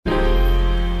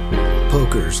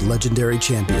poker's legendary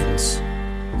champions,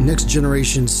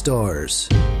 next-generation stars,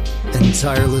 and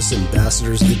tireless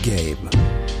ambassadors of the game,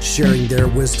 sharing their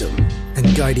wisdom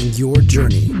and guiding your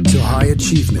journey to high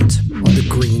achievement on the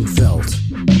green felt.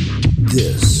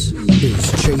 This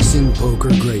is Chasing Poker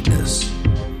Greatness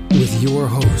with your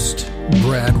host,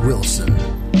 Brad Wilson.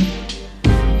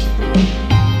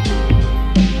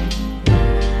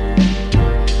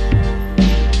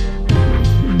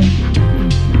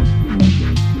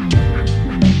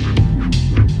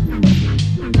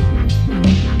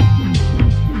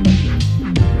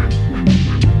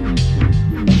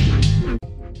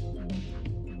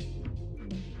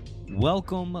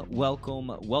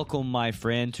 Welcome, my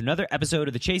friend, to another episode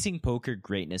of the Chasing Poker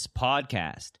Greatness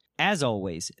podcast. As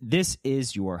always, this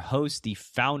is your host, the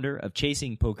founder of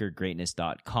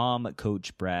ChasingPokerGreatness.com,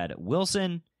 Coach Brad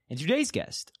Wilson. And today's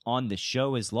guest on the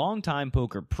show is longtime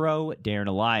poker pro, Darren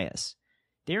Elias.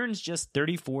 Darren's just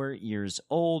 34 years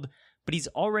old, but he's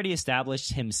already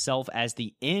established himself as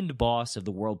the end boss of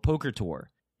the World Poker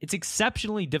Tour. It's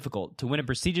exceptionally difficult to win a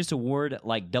prestigious award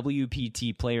like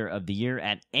WPT Player of the Year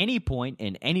at any point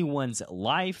in anyone's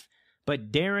life,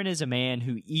 but Darren is a man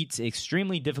who eats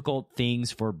extremely difficult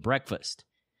things for breakfast.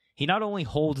 He not only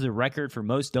holds the record for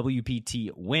most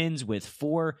WPT wins with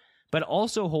 4, but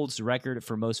also holds the record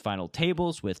for most final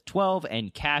tables with 12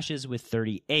 and cashes with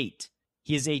 38.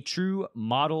 He is a true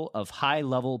model of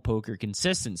high-level poker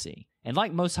consistency. And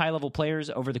like most high-level players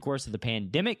over the course of the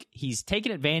pandemic, he's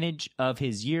taken advantage of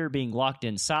his year being locked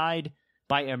inside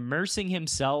by immersing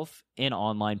himself in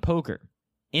online poker.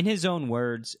 In his own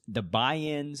words, the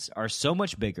buy-ins are so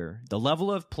much bigger, the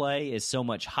level of play is so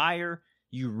much higher,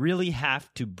 you really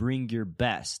have to bring your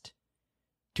best.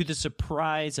 To the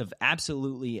surprise of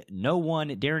absolutely no one,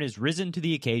 Darren has risen to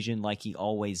the occasion like he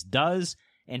always does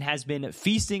and has been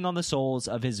feasting on the souls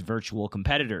of his virtual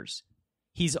competitors.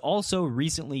 He's also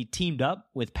recently teamed up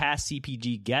with past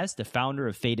CPG guest, the founder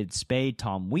of Faded Spade,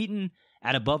 Tom Wheaton,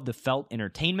 at Above the Felt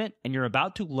Entertainment, and you're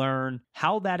about to learn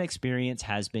how that experience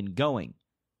has been going.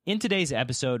 In today's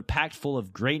episode, packed full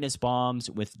of greatness bombs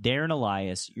with Darren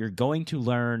Elias, you're going to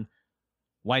learn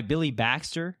why Billy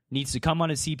Baxter needs to come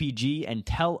on a CPG and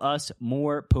tell us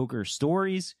more poker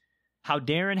stories, how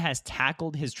Darren has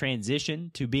tackled his transition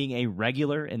to being a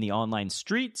regular in the online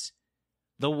streets,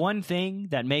 the one thing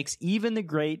that makes even the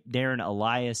great Darren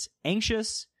Elias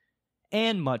anxious,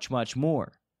 and much, much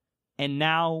more. And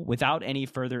now, without any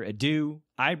further ado,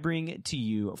 I bring to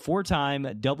you four-time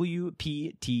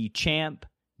WPT champ,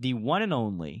 the one and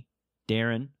only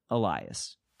Darren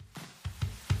Elias.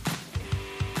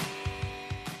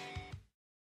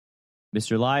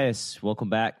 Mr. Elias,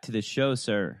 welcome back to the show,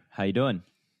 sir. How you doing?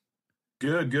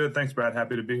 Good. Thanks, Brad.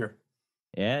 Happy to be here.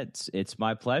 Yeah, it's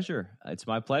my pleasure. It's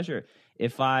my pleasure.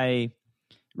 If I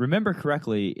remember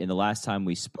correctly, in the last time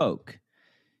we spoke,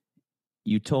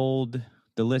 you told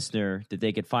the listener that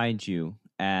they could find you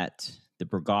at the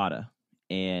Borgata.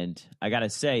 And I got to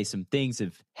say, some things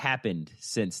have happened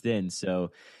since then.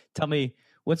 So tell me,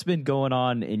 what's been going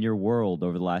on in your world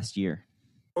over the last year?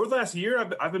 Over the last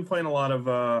year, I've been playing a lot of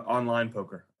online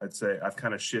poker. I'd say I've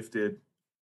kind of shifted.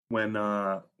 When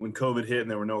COVID hit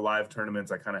and there were no live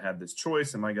tournaments, I kind of had this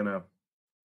choice. Am I going to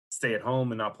stay at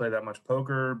home and not play that much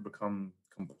poker, become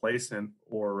complacent,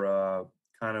 or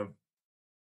kind of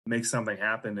make something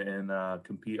happen and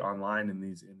compete online in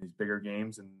these bigger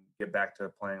games and get back to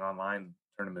playing online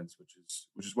tournaments, which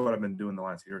is what I've been doing the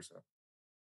last year or so.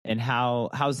 And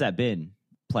how's that been,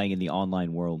 playing in the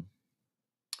online world?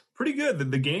 Pretty good.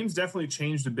 The game's definitely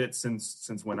changed a bit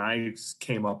since when I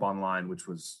came up online, which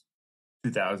was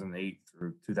 2008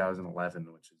 through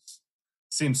 2011, which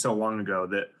seems so long ago.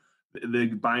 That the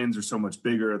buy-ins are so much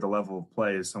bigger, the level of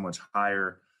play is so much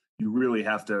higher. You really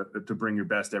have to bring your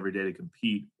best every day to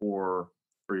compete, or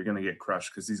you're going to get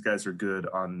crushed, because these guys are good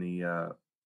on the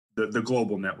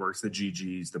global networks, the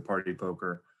GGs, the Party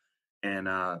Poker, and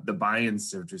the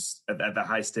buy-ins have just at the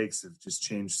high stakes have just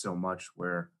changed so much.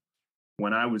 Where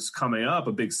when I was coming up,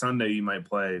 a big Sunday you might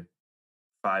play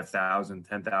 5,000,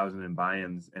 10,000 in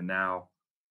buy-ins, and now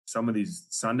some of these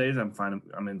Sundays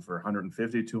I'm in for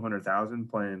 150, 200,000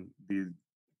 playing the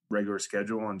regular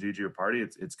schedule on GG or Party.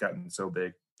 It's gotten so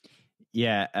big.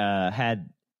 Yeah, had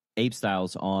Ape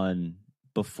Styles on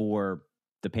before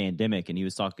the pandemic, and he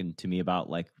was talking to me about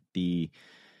like the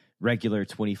regular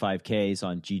 25Ks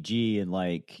on GG and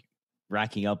like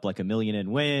racking up like $1 million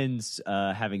in wins,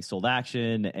 having sold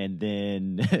action, and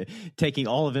then taking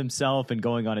all of himself and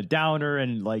going on a downer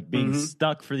and like being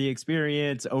stuck for the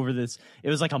experience over this. It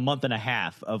was like a month and a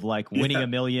half of like winning $1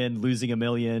 million, losing $1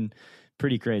 million.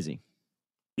 Pretty crazy.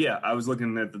 Yeah, I was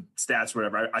looking at the stats,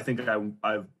 whatever. I think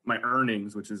I've my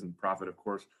earnings, which isn't profit, of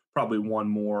course, probably won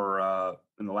more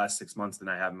in the last 6 months than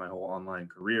I have in my whole online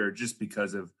career, just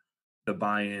because of the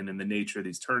buy-in and the nature of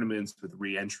these tournaments with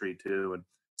re-entry too. And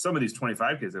some of these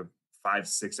 25Ks have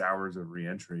 5-6 hours of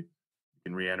re-entry. You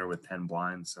can re-enter with 10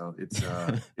 blinds, so it's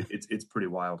it's pretty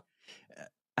wild.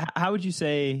 How would you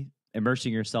say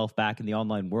immersing yourself back in the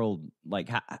online world, like,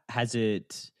 has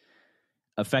it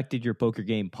affected your poker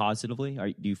game positively?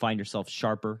 Do you find yourself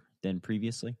sharper than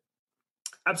previously?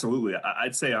 Absolutely.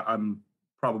 I'd say I'm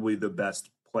probably the best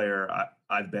player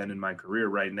I've been in my career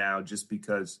right now, just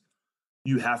because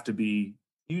you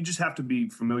just have to be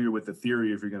familiar with the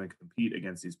theory if you're going to compete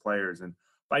against these players. And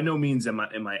by no means am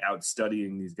I out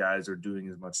studying these guys or doing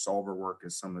as much solver work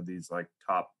as some of these like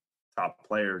top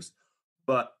players,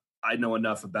 but I know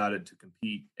enough about it to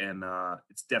compete, and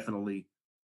it's definitely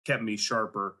kept me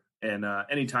sharper. And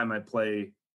anytime I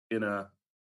play in to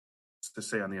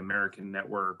say on the American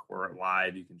network or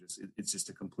live, you can it's just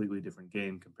a completely different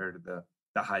game compared to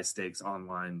the high stakes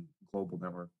online global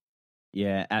network.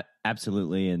 Yeah,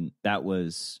 absolutely. And that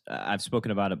was, I've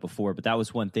spoken about it before, but that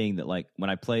was one thing that, like, when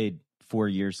I played 4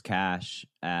 years cash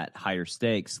at higher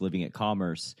stakes, living at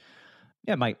Commerce,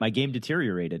 yeah, my game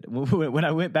deteriorated. When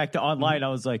I went back to online, I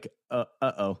was like,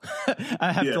 uh-oh,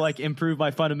 I have to like improve my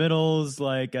fundamentals.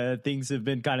 Like things have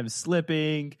been kind of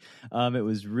slipping. It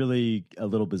was really a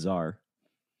little bizarre.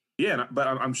 Yeah, but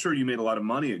I'm sure you made a lot of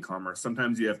money at Commerce.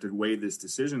 Sometimes you have to weigh this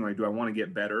decision, like, do I want to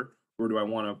get better or do I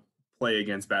want to play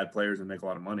against bad players and make a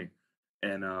lot of money?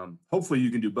 And hopefully you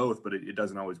can do both, but it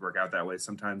doesn't always work out that way.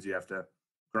 Sometimes you have to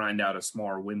grind out a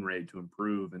smaller win rate to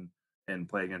improve and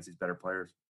play against these better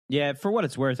players. Yeah, for what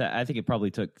it's worth, I think it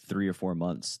probably took 3 or 4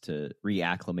 months to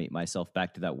reacclimate myself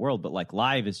back to that world. But like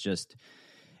live is just,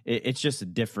 it's just a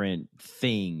different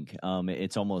thing.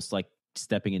 It's almost like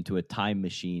stepping into a time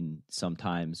machine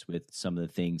sometimes with some of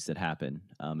the things that happen.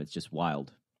 It's just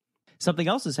wild. Something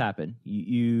else has happened.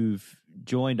 You've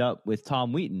joined up with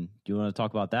Tom Wheaton. Do you want to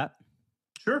talk about that?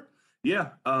 Sure.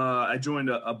 Yeah. I joined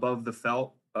Above the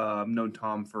Felt. I've known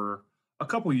Tom for a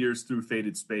couple years through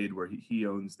Faded Spade, where he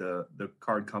owns the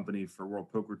card company for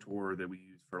World Poker Tour that we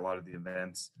use for a lot of the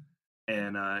events.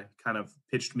 And kind of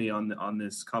pitched me on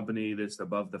this company, this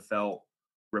Above the Felt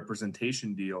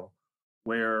representation deal,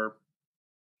 where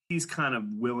he's kind of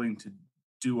willing to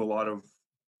do a lot of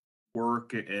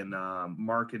work and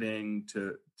marketing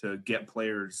to get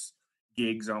players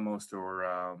gigs almost,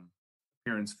 or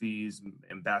appearance fees,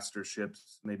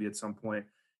 ambassadorships maybe at some point.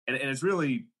 And it's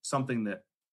really something that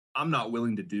I'm not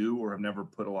willing to do or have never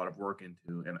put a lot of work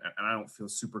into. And I don't feel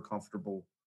super comfortable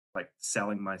like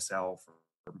selling myself or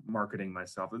marketing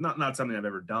myself. It's not something I've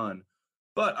ever done,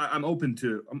 but I'm open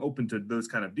to those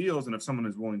kind of deals. And if someone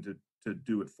is willing to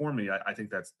do it for me, I think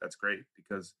that's great,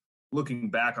 because looking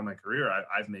back on my career,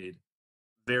 I've made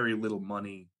very little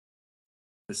money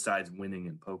besides winning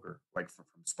in poker, like from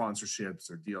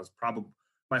sponsorships or deals. Probably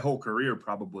my whole career,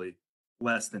 probably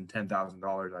less than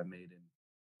 $10,000 I made in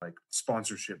like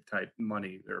sponsorship type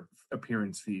money or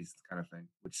appearance fees kind of thing,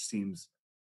 which seems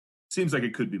like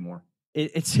it could be more.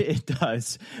 It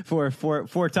does for a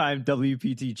four-time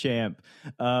WPT champ,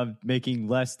 making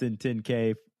less than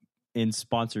 10K in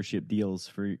sponsorship deals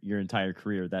for your entire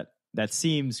career. That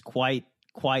seems quite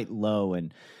low,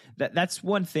 and that's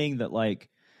one thing that, like,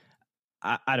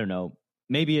 I don't know,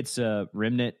 maybe it's a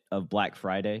remnant of Black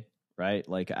Friday, right?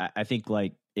 Like I think,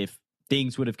 like, if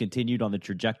things would have continued on the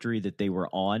trajectory that they were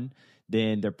on,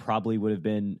 then there probably would have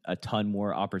been a ton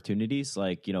more opportunities.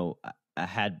 Like, you know, I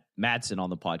had Madsen on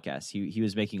the podcast. He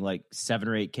was making like 7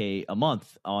 or 8K a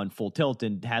month on Full Tilt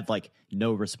and had like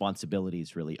no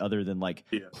responsibilities really, other than like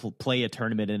play a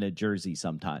tournament in a jersey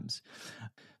sometimes.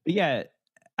 But yeah,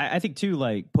 I think too,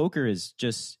 like, poker is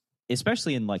just,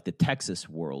 especially in like the Texas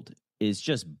world, is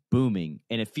just booming.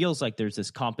 And it feels like there's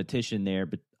this competition there,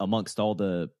 but amongst all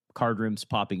the card rooms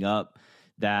popping up,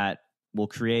 that will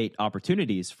create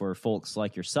opportunities for folks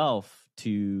like yourself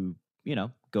to, you know,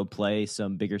 go play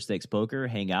some bigger stakes poker,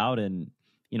 hang out, and,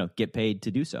 you know, get paid to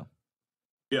do so.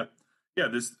 Yeah.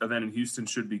 This event in Houston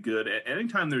should be good.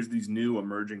 Anytime there's these new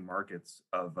emerging markets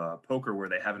of poker where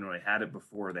they haven't really had it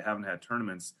before, they haven't had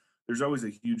tournaments, there's always a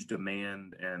huge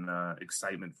demand and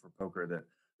excitement for poker that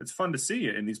it's fun to see.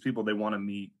 And these people, they want to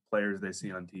meet players they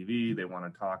see on TV. They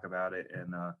want to talk about it.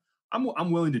 And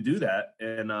I'm willing to do that.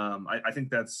 And I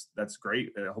think that's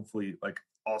great. Hopefully, like,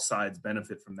 all sides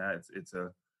benefit from that. It's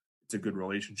a good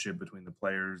relationship between the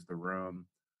players, the room.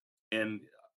 And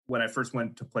when I first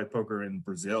went to play poker in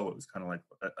Brazil, it was kind of like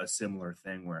a similar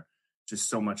thing, where just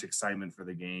so much excitement for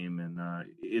the game. And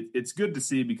it's good to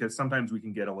see, because sometimes we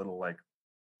can get a little like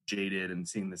jaded, and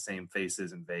seeing the same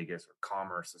faces in Vegas or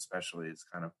Commerce, especially, it's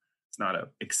not a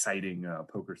exciting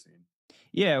poker scene.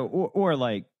 Yeah, or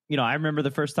like, I remember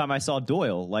the first time I saw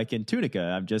Doyle, like in Tunica.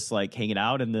 I'm just like hanging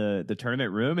out in the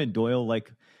tournament room, and Doyle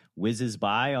like whizzes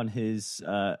by on his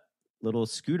little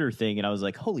scooter thing, and I was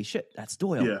like, holy shit, that's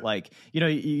Doyle. Yeah. Like,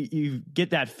 you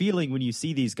get that feeling when you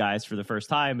see these guys for the first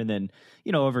time, and then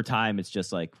over time it's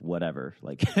just like whatever.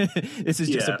 Like this is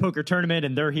just a poker tournament,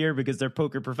 and they're here because they're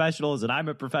poker professionals, and I'm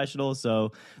a professional,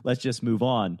 so let's just move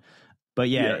on. But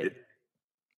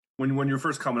when you're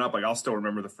first coming up, like I'll still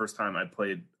remember the first time I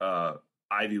played,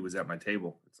 Ivy was at my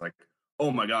table. It's like,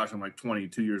 oh my gosh, I'm like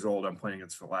 22 years old. I'm playing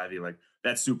against Phil Ivy. Like,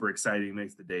 that's super exciting,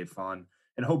 makes the day fun.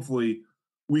 And hopefully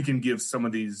we can give some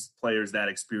of these players that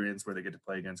experience where they get to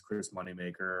play against Chris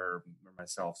Moneymaker or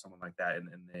myself, someone like that, and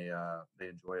they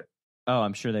enjoy it. Oh,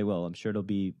 I'm sure they will. I'm sure it'll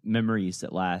be memories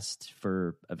that last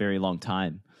for a very long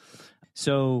time.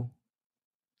 So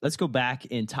let's go back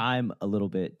in time a little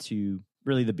bit to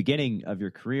really the beginning of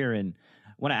your career. And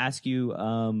I want to ask you,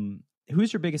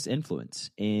 who's your biggest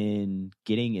influence in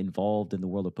getting involved in the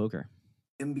world of poker?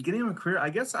 In the beginning of my career, I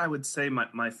guess I would say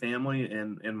my family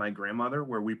and my grandmother,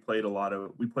 where we played a lot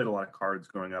of cards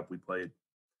growing up. We played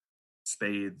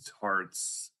spades,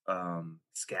 hearts,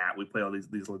 scat. We played all these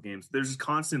little games. There's just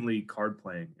constantly card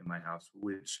playing in my house,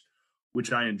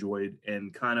 which I enjoyed,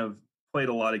 and kind of played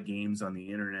a lot of games on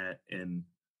the internet, and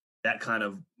that kind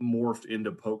of morphed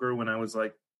into poker when I was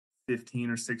like 15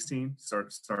 or 16.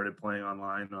 Started playing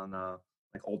online on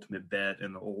like Ultimate Bet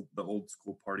and the old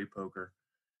school party poker.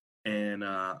 And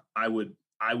I would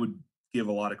give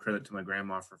a lot of credit to my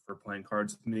grandma for playing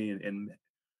cards with me and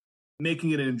making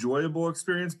it an enjoyable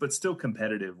experience, but still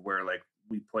competitive, where like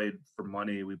we played for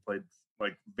money. We played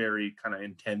like very kind of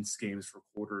intense games for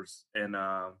quarters. And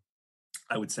I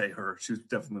would say she was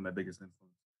definitely my biggest influence.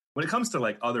 When it comes to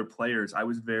like other players, I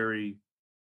was very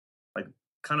like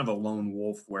kind of a lone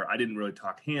wolf, where I didn't really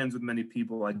talk hands with many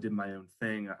people. I did my own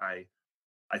thing. I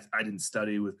didn't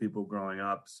study with people growing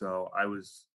up, so I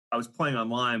was playing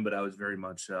online, but I was very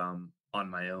much on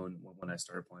my own when I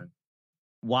started playing.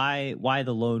 Why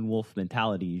the lone wolf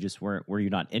mentality? You just were you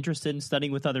not interested in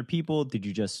studying with other people? Did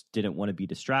you just didn't want to be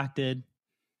distracted?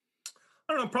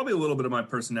 I don't know, probably a little bit of my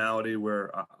personality,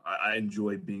 where I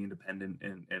enjoy being independent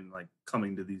and like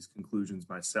coming to these conclusions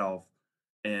myself.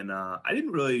 And I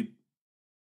didn't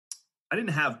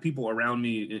have people around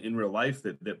me in real life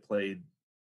that played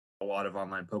a lot of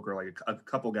online poker. Like a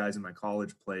couple guys in my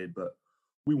college played, but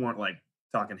we weren't like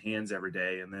talking hands every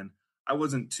day. And then I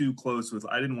wasn't too close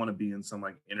I didn't want to be in some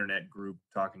like internet group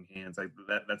talking hands. Like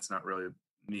that's not really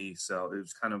me. So it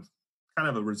was kind of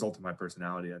a result of my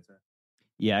personality, I'd say.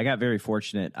 Yeah, I got very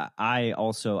fortunate.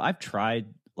 I've tried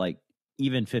like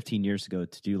even 15 years ago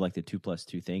to do like the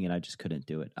 2+2 thing, and I just couldn't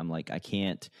do it. I'm like, I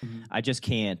can't. Mm-hmm. I just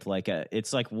can't. Like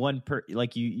it's like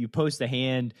like you post a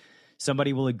hand,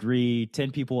 somebody will agree,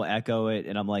 10 people will echo it,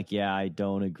 and I'm like, yeah, I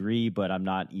don't agree, but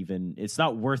it's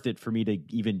not worth it for me to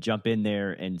even jump in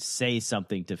there and say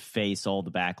something to face all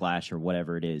the backlash or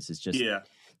whatever it is. It's just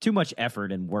too much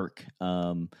effort and work.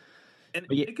 And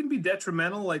it can be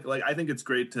detrimental. Like I think it's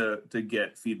great to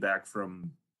get feedback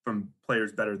from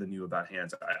players better than you about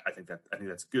hands. I think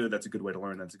that's good. That's a good way to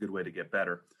learn. That's a good way to get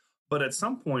better. But at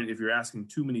some point, if you're asking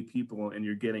too many people and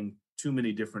you're getting too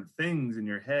many different things in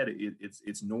your head,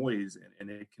 it's noise, and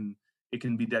it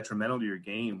can be detrimental to your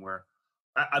game. Where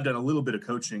I've done a little bit of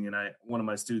coaching, and one of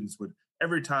my students would,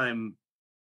 every time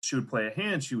she would play a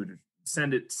hand, she would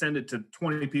send it to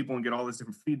 20 people and get all this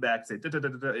different feedback, say da, da, da,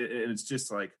 da, da, and it's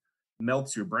just like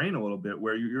melts your brain a little bit,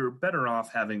 where you're better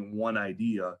off having one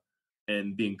idea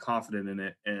and being confident in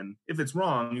it. And if it's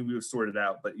wrong, you will sort it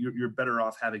out, but you're better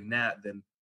off having that than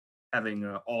having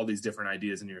all these different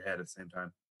ideas in your head at the same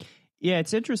time. Yeah,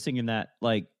 it's interesting in that,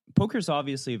 like, poker's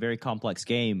obviously a very complex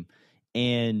game,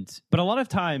 but a lot of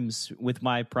times with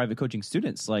my private coaching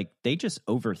students, like, they just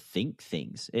overthink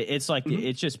things. It's like,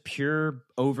 it's just pure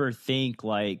overthink.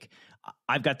 Like,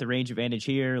 I've got the range advantage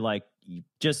here, like,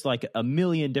 just like a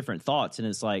million different thoughts. And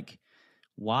it's like,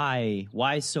 why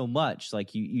so much?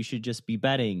 Like, you should just be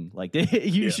betting. Like,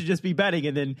 should just be betting,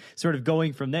 and then sort of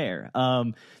going from there.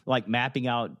 Like mapping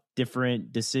out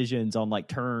different decisions on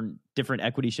like different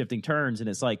equity shifting turns. And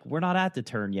it's like, we're not at the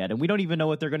turn yet, and we don't even know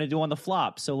what they're going to do on the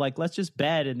flop. So like, let's just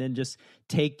bet and then just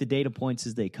take the data points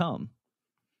as they come.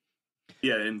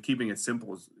 Yeah. And keeping it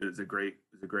simple is a great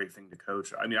thing to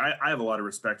coach. I mean, I have a lot of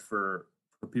respect for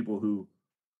people who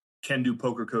can do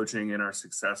poker coaching and are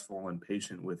successful and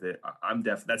patient with it.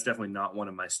 That's definitely not one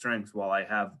of my strengths. While I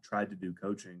have tried to do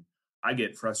coaching, I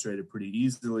get frustrated pretty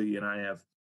easily, and I have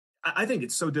I think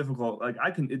it's so difficult. Like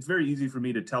it's very easy for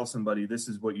me to tell somebody, this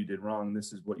is what you did wrong,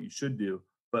 this is what you should do.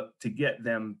 But to get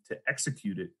them to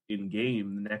execute it in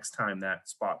game the next time that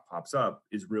spot pops up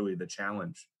is really the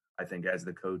challenge, I think, as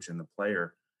the coach and the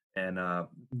player. And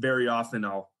very often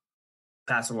I'll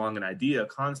pass along an idea, a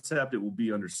concept, it will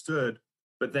be understood,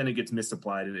 but then it gets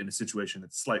misapplied in a situation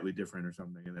that's slightly different or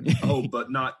something. And then,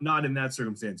 but not in that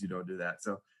circumstance, you don't do that.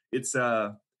 So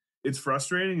it's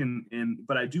frustrating,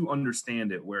 but I do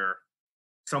understand it, where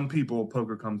some people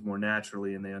poker comes more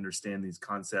naturally and they understand these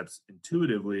concepts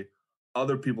intuitively.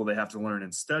 Other people, they have to learn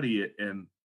and study it. And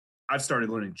I've started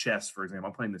learning chess, for example.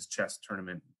 I'm playing this chess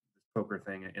tournament, this poker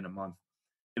thing in a month.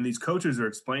 And these coaches are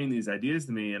explaining these ideas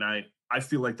to me, and I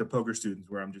feel like the poker students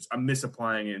where I'm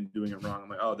misapplying it and doing it wrong. I'm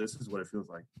like, oh, this is what it feels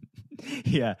like.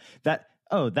 Yeah,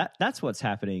 that's what's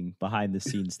happening behind the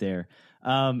scenes there.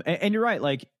 And you're right.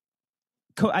 Like,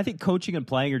 I think coaching and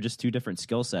playing are just two different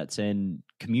skill sets, and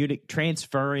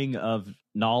transferring of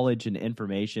knowledge and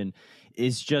information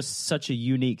is just such a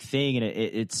unique thing. And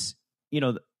it's,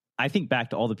 I think back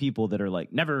to all the people that are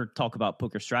like, never talk about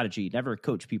poker strategy, never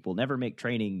coach people, never make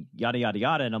training, yada, yada,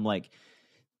 yada. And I'm like,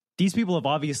 these people have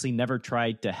obviously never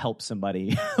tried to help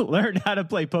somebody learn how to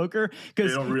play poker,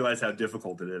 because they don't realize how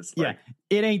difficult it is. Like,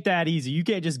 yeah, it ain't that easy. You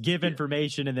can't just give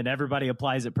information and then everybody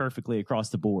applies it perfectly across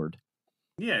the board.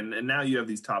 Yeah, and now you have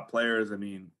these top players. I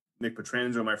mean, Nick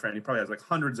Petrangelo, my friend, he probably has like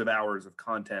hundreds of hours of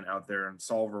content out there and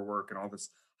solver work and all this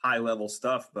high-level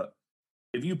stuff. But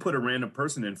if you put a random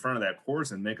person in front of that course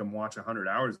and make them watch 100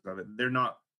 hours of it, they're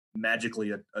not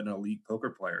magically an elite poker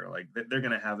player. Like, they're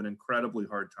going to have an incredibly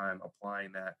hard time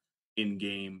applying that in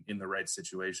game in the right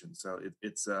situation. So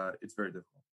it's very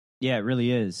difficult. Yeah, it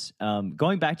really is.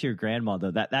 Going back to your grandma,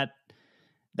 though,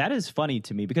 that is funny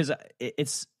to me, because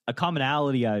it's a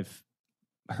commonality I've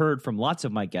heard from lots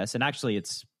of my guests, and actually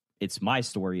it's my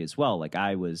story as well. Like,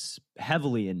 I was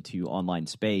heavily into online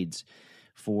spades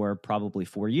for probably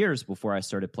 4 years before I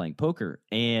started playing poker,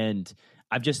 and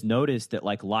I've just noticed that,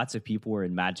 like, lots of people were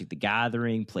in Magic the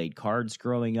Gathering, played cards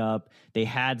growing up. They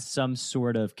had some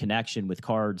sort of connection with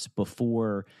cards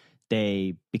before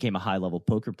they became a high-level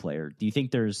poker player. Do you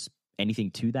think there's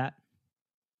anything to that?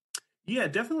 Yeah,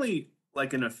 definitely,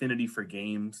 like an affinity for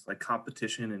games, like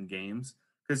competition in games.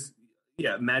 Because,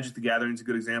 yeah, Magic the Gathering is a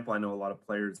good example. I know a lot of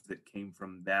players that came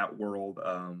from that world.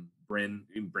 Bryn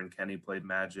Kenny played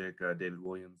Magic, David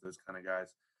Williams, those kind of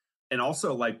guys. And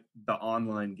also, like, the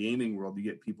online gaming world, you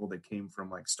get people that came from,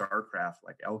 like, StarCraft,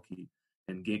 like Elke,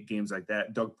 and games like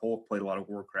that. Doug Polk played a lot of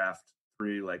Warcraft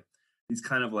 3, like these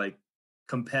kind of, like,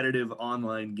 competitive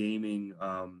online gaming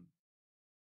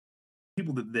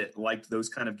people that liked those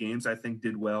kind of games, I think,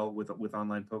 did well with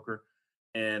online poker.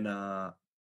 And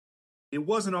it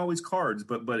wasn't always cards,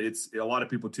 but it's a lot of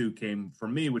people too came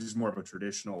from me, which is more of a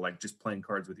traditional, like, just playing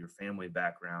cards with your family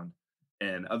background.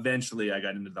 And eventually I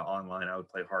got into the online. I would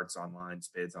play hearts online,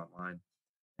 spades online,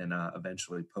 and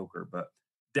eventually poker. But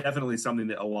definitely something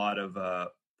that a lot of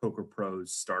poker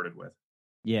pros started with.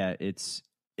 Yeah, it's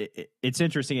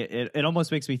interesting. It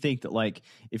almost makes me think that, like,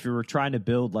 if you were trying to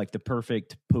build, like, the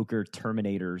perfect poker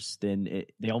terminators, then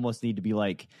they almost need to be,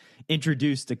 like,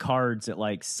 introduced to cards at,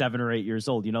 like, 7 or 8 years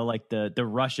old. You know, like the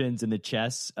Russians and the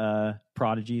chess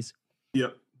prodigies.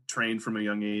 Yep, trained from a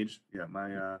young age. Yeah,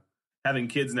 my having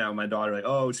kids now, my daughter, like,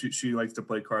 oh, she likes to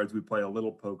play cards. We play a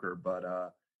little poker,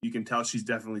 but you can tell she's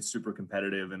definitely super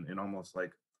competitive and almost,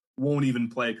 like, won't even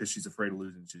play because she's afraid of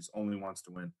losing. She just only wants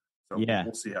to win. So yeah,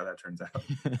 we'll see how that turns out.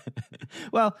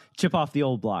 Well, chip off the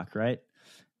old block, right?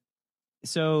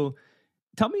 So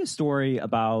tell me a story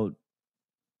about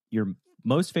your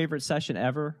most favorite session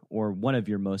ever, or one of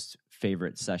your most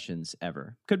favorite sessions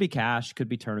ever. Could be cash, could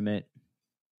be tournament.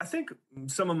 I think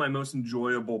some of my most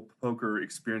enjoyable poker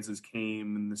experiences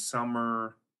came in the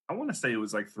summer. I want to say it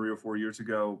was like 3 or 4 years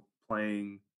ago,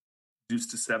 playing deuce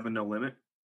to 7 no limit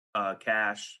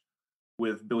cash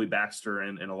with Billy Baxter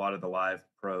and a lot of the live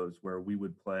pros, where we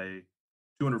would play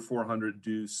 200, 400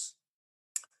 deuce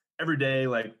every day,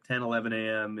 like 10, 11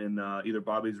 a.m. in either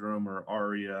Bobby's room or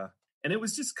Aria. And it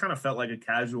was just kind of felt like a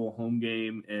casual home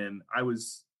game. And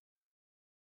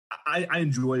I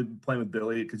enjoyed playing with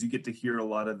Billy because you get to hear a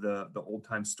lot of the old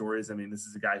time stories. I mean, this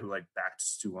is a guy who, like, backed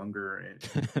Stu Unger,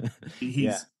 and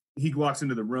he walks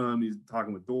into the room, he's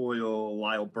talking with Doyle,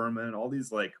 Lyle Berman, all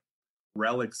these, like,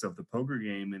 relics of the poker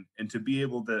game, and to be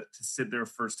able to sit there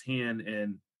firsthand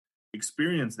and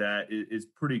experience that is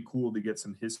pretty cool, to get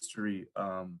some history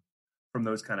from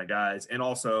those kind of guys. And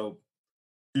also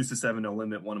deuce to 7 no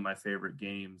limit, one of my favorite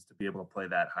games, to be able to play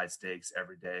that high stakes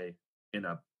every day in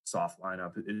a soft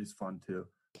lineup. It is fun too.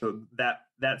 So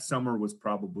that summer was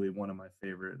probably one of my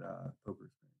favorite poker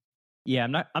experiences. Yeah,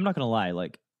 I'm not gonna lie.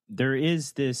 Like there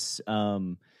is this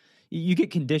you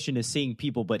get conditioned to seeing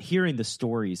people, but hearing the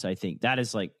stories, I think that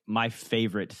is like my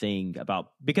favorite thing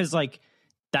about, because like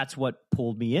that's what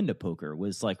pulled me into poker,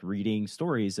 was like reading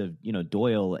stories of, you know,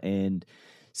 Doyle and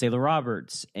Sailor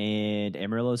Roberts and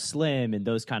Amarillo Slim and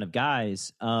those kind of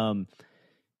guys. Do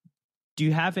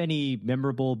you have any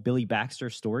memorable Billy Baxter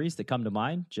stories that come to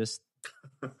mind just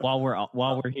while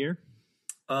we're here?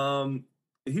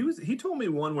 He told me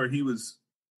one where he was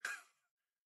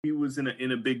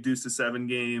in a big deuce to 7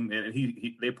 game, and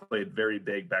they played very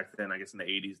big back then. I guess in the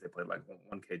 80s they played like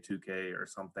 1K, 2K or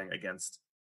something against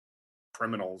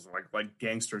criminals, like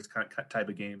gangsters type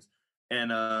of games.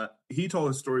 And he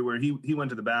told a story where he went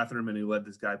to the bathroom and he let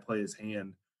this guy play his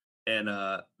hand, and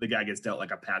the guy gets dealt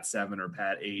like a Pat 7 or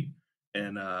Pat 8,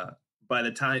 and by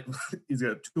the time he's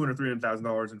got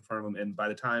 $200,000-$300,000 in front of him, and by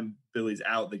the time Billy's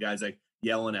out, the guy's like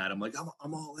yelling at him like,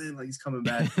 I'm all in, like he's coming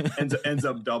back. ends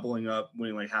up doubling up,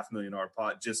 winning like $500,000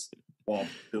 pot just while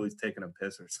Billy's taking a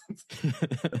piss or something.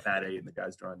 The Pat 8 and the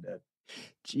guy's drawn dead.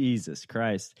 Jesus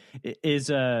Christ. Is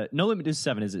No Limit Deuce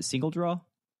 7, is it single draw?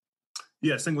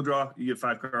 Yeah, single draw. You get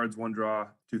 5 cards, 1 draw,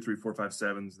 2, 3, 4, 5,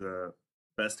 7's the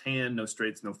best hand, no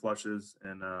straights, no flushes,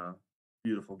 and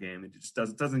beautiful game. It just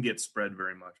doesn't get spread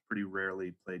very much. Pretty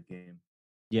rarely played game.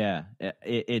 Yeah,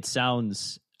 it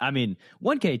sounds, I mean,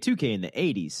 1K, 2K in the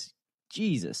 80s.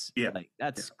 Jesus. Yeah. Like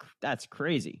that's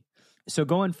crazy. So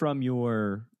going from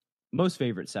your most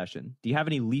favorite session, do you have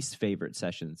any least favorite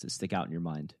sessions that stick out in your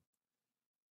mind?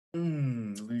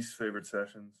 Least favorite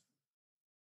sessions.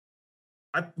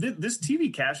 This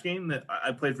TV cash game that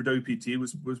I played for WPT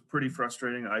was pretty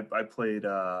frustrating. I played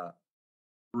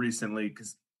recently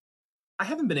because I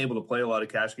haven't been able to play a lot of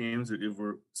cash games, if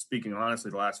we're speaking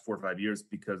honestly, the last 4 or 5 years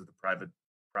because of the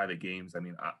private games. I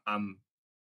mean, I'm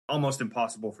almost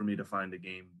impossible for me to find a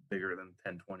game bigger than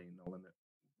 10, 20, no limit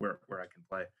where I can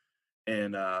play.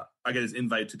 And I got his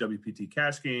invite to WPT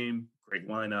cash game, great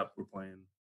lineup. We're playing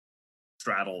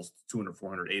straddles, 200,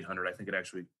 400, 800. I think it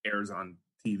actually airs on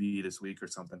TV this week or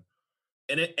something.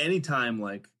 And at any time,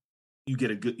 like you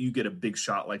get a big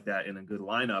shot like that in a good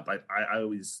lineup, I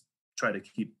always try to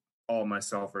keep all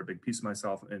myself or a big piece of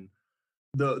myself. And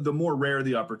the more rare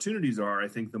the opportunities are, I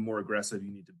think the more aggressive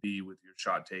you need to be with your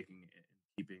shot taking and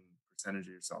keeping percentage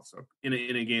of yourself. So in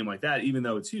a game like that, even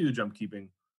though it's huge, I'm keeping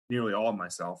nearly all of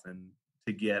myself. And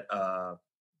to get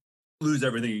lose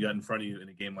everything you got in front of you in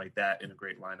a game like that in a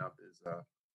great lineup is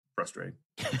frustrating.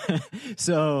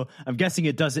 So I'm guessing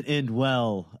it doesn't end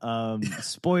well.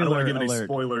 Spoiler I don't want to give alert. any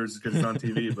spoilers because it's on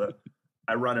TV, but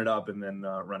I run it up and then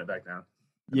run it back down.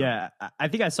 Yeah, I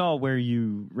think I saw where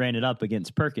you ran it up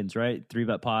against Perkins, right?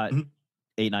 3-bet pot,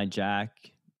 8-9 jack.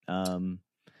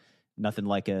 Nothing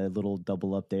like a little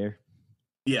double up there.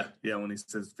 Yeah. When he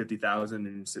says 50,000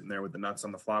 and you're sitting there with the nuts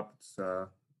on the flop, it's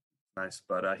nice.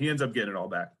 But he ends up getting it all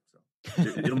back. So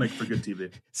it'll make for good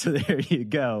TV. So there you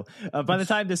go. By the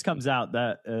time this comes out,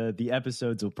 that the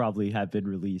episodes will probably have been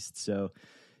released. So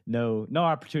no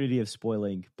opportunity of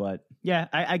spoiling. But yeah,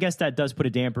 I guess that does put a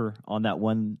damper on that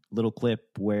one little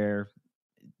clip where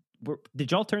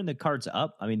did y'all turn the cards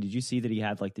up? I mean, did you see that he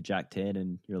had like the Jack 10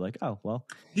 and you're like, oh, well.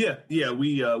 Yeah.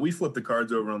 We flipped the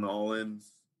cards over on the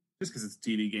all-ins just because it's a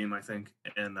TV game, I think.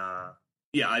 And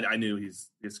I knew he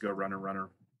has to go runner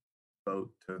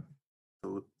vote to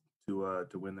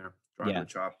win there. Trying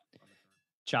to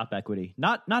chop equity.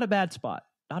 Not a bad spot.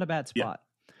 Not a bad spot.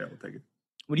 Yeah, we'll take it.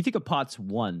 When you think of pots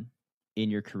won in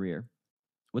your career,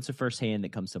 what's the first hand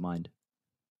that comes to mind?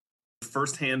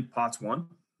 First hand pots won?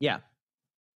 Yeah.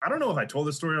 I don't know if I told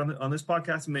this story on this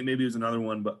podcast. Maybe it was another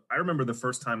one, but I remember the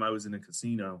first time I was in a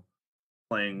casino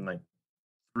playing like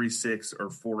 3-6 or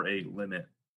 4-8 limit.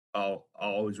 I'll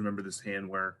always remember this hand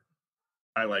where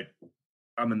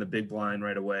I'm in the big blind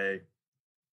right away,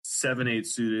 7-8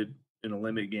 suited in a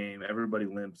limit game. Everybody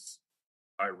limps.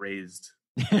 I raised,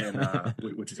 and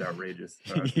which is outrageous.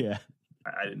 Yeah,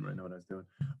 I didn't really know what I was doing.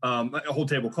 A whole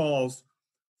table calls,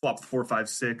 flop 4, 5,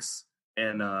 6,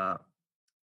 and I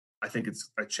think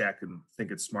I check and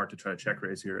think it's smart to try to check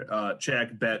raise here.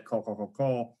 Check, bet,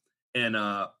 call, and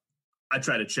I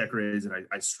try to check raise and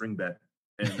I string bet.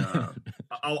 And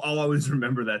I'll always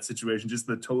remember that situation. Just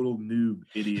the total noob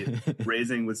idiot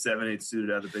raising with 7-8 suited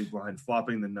out of the big blind,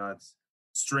 flopping the nuts,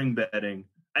 string betting.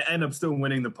 I end up still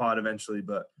winning the pot eventually,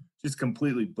 but just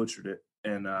completely butchered it.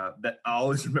 And that I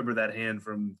always remember that hand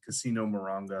from Casino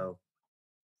Morongo,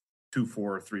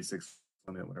 2-4, 3-6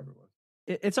 limit, whatever it was.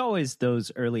 It's always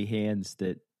those early hands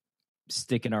that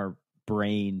stick in our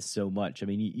brains so much. I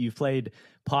mean, you've played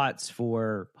pots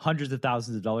for hundreds of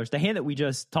thousands of dollars. The hand that we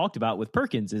just talked about with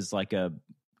Perkins is like a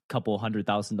couple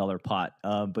 $100,000 pot.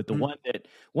 But the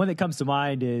one that comes to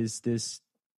mind is this,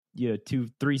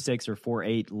 2-3-6 or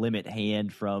 4-8 limit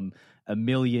hand from a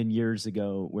million years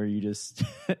ago, where you just,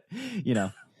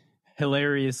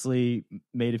 hilariously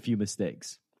made a few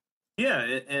mistakes. Yeah,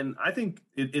 and I think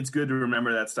it's good to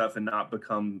remember that stuff and not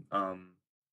become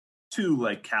too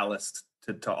like calloused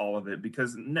to all of it,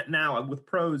 because now with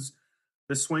pros,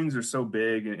 the swings are so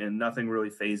big and nothing really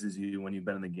phases you when you've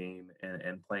been in the game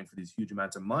and playing for these huge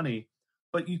amounts of money.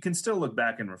 But you can still look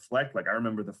back and reflect. Like I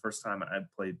remember the first time I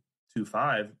played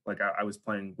 2-5, like I was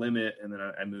playing limit, and then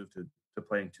I moved to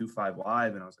playing 2-5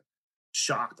 live, and I was like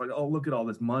shocked, like, oh, look at all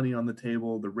this money on the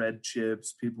table, the red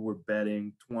chips, people were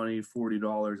betting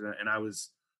 $20-$40, and I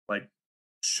was like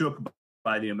shook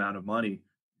by the amount of money,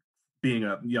 being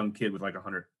a young kid with like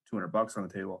 $100-$200 on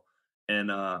the table.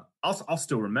 And I'll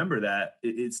still remember that.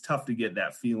 It's tough to get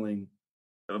that feeling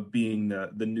of being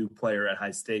the new player at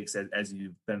high stakes as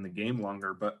you've been in the game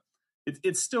longer, but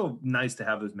it's still nice to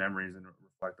have those memories and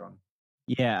reflect on.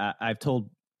 Yeah, I've told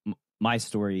my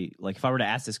story. Like if I were to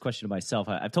ask this question to myself,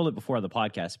 I've told it before on the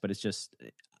podcast, but it's just,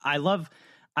 I love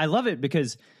it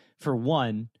because, for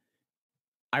one,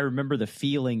 I remember the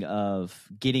feeling of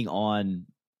getting on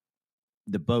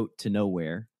the boat to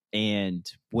nowhere and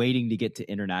waiting to get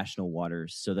to international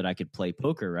waters so that I could play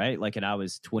poker, right? Like, and I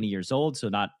was 20 years old, so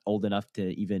not old enough to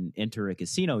even enter a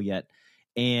casino yet.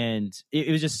 And it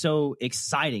was just so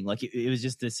exciting. Like it was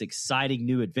just this exciting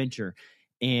new adventure.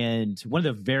 And one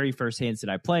of the very first hands that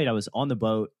I played, I was on the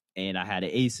boat and I had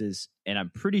aces, and I'm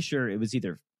pretty sure it was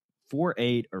either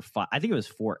 4-8 or 5. I think it was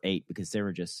 4-8 because there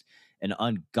were just an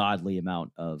ungodly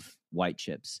amount of white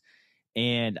chips.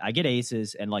 And I get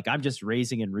aces, and like I'm just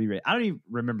raising and re-raising. I don't even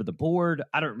remember the board.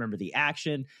 I don't remember the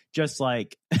action. Just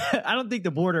like I don't think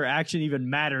the board or action even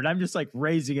mattered. I'm just like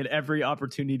raising at every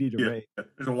opportunity to raise.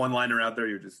 There's a one-liner out there.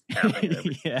 You're just tapping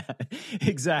every. Yeah,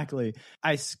 exactly.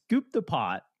 I scooped the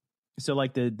pot. So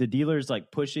like the dealer's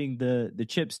like pushing the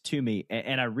chips to me,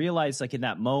 and I realized like in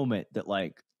that moment that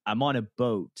like I'm on a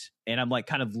boat and I'm like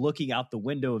kind of looking out the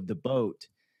window of the boat,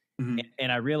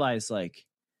 and I realized like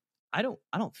I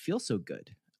don't feel so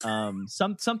good.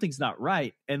 Something's not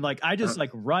right, and like I just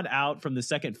like run out from the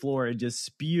second floor and just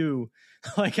spew,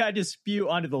 like I just spew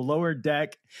onto the lower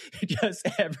deck, just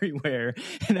everywhere.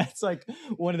 And that's like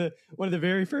one of the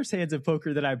very first hands of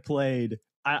poker that I played.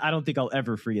 I don't think I'll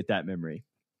ever forget that memory.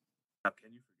 How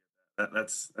can you forget that?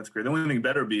 That's great. The only thing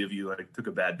better would be if you like took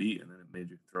a bad beat and then it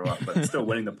made you throw up, but still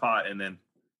winning the pot and then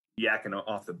yakking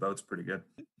off the boat's pretty good.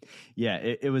 Yeah,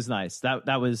 it was nice.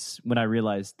 That was when I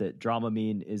realized that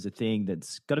Dramamine is a thing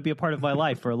that's going to be a part of my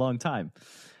life for a long time.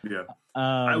 Yeah,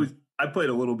 I played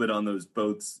a little bit on those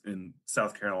boats in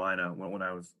South Carolina when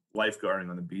I was lifeguarding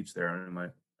on the beach there in my,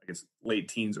 I guess, late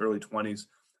teens, early 20s.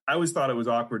 I always thought it was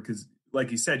awkward because,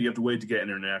 like you said, you have to wait to get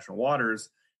international waters,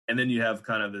 and then you have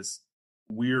kind of this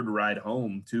weird ride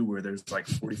home too, where there's like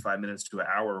 45 minutes to an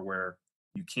hour where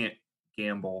you can't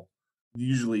gamble.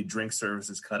 Usually drink service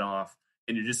is cut off,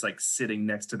 and you're just like sitting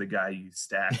next to the guy you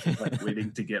stacked, like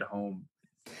waiting to get home.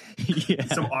 Yeah.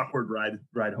 Some awkward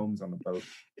ride homes on the boat.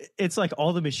 It's like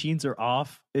all the machines are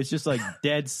off. It's just like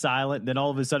dead silent. Then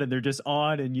all of a sudden they're just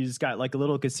on, and you just got like a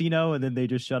little casino, and then they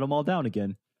just shut them all down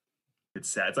again. It's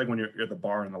sad. It's like when you're at the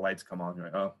bar and the lights come on. You're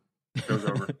like, oh, show's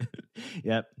over.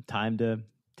 Yep, time to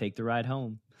take the ride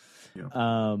home. Yeah.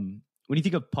 When you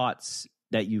think of pots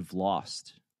that you've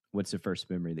lost, what's the first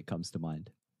memory that comes to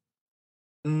mind?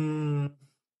 Some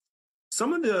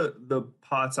of the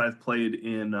pots I've played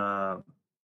in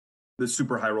the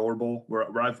Super High Roller Bowl, where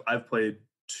I've played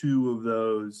 2 of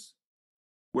those,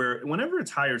 where whenever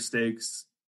it's higher stakes,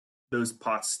 those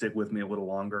pots stick with me a little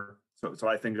longer. So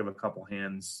I think of a couple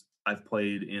hands I've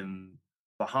played in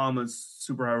Bahamas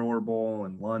Super High Roller Bowl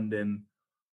and London,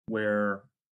 where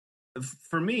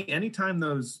for me, anytime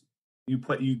those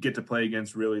you get to play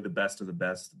against really the best of the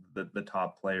best, the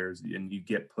top players, and you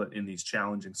get put in these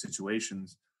challenging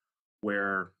situations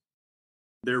where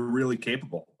they're really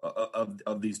capable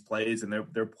of these plays, and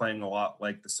they're playing a lot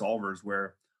like the solvers,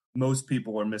 where most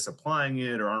people are misapplying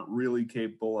it or aren't really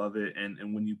capable of it.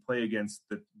 And when you play against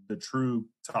the true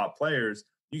top players,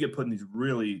 you get put in these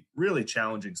really, really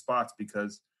challenging spots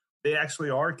because they actually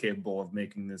are capable of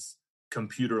making this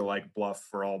computer-like bluff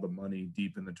for all the money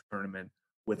deep in the tournament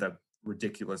with a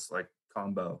ridiculous like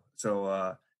combo.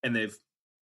 So and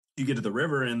you get to the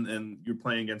river and you're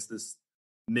playing against this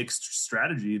mixed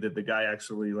strategy that the guy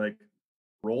actually like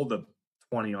rolled a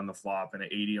 20 on the flop and an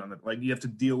 80 on the, like, you have to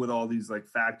deal with all these like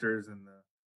factors and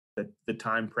the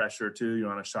time pressure too.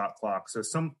 You're on a shot clock. So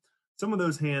some of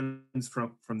those hands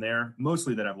from there,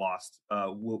 mostly that I've lost,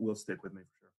 will stick with me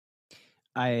for sure.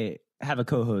 I have a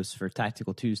co-host for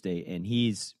Tactical Tuesday, and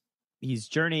he's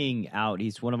journeying out.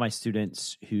 He's one of my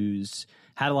students who's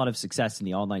had a lot of success in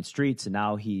the online streets, and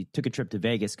now he took a trip to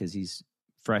Vegas because he's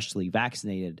freshly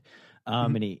vaccinated.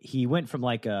 And he went from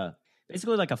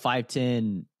basically like a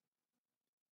 5'10"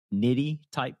 nitty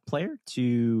type player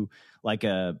to like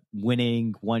a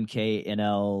winning 1K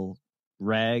NL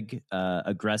reg,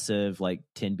 aggressive, like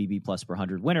 10 BB plus per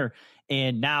 100 winner.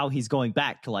 And now he's going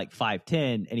back to like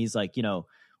 5'10", and he's like,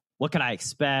 what can I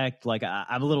expect? Like,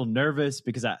 I'm a little nervous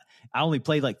because I only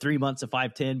played like 3 months of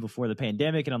 5'10" before the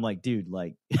pandemic. And I'm like, dude,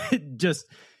 like, just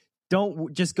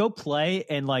go play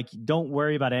and like, don't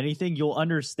worry about anything. You'll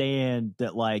understand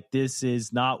that like, this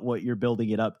is not what you're building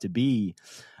it up to be.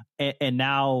 And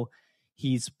now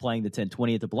he's playing the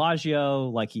 1020 at the Bellagio.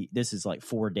 Like this is like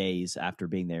 4 days after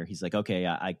being there. He's like, okay,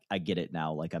 I get it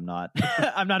now. Like I'm not,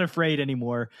 I'm not afraid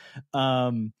anymore.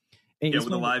 With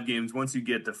the live games, once you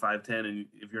get to 5'10", and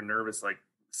if you're nervous, like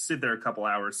sit there a couple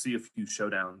hours, see a few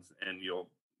showdowns, and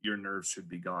your nerves should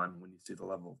be gone when you see the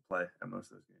level of play at most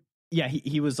of those games. Yeah,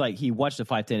 he was like, he watched the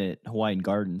 5'10" at Hawaiian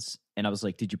Gardens, and I was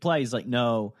like, did you play? He's like,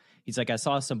 no. He's like, I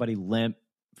saw somebody limp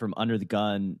from under the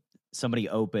gun, somebody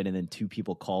open, and then 2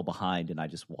 people call behind, and I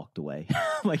just walked away.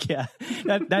 I'm like, yeah,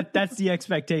 that's the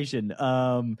expectation.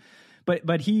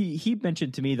 But he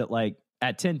mentioned to me that like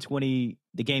at 1020,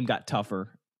 the game got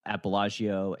tougher at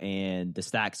Bellagio, and the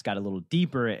stacks got a little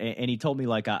deeper. And he told me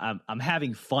like, I'm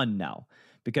having fun now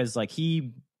because like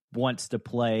he wants to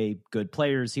play good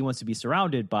players. He wants to be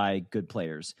surrounded by good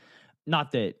players.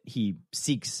 Not that he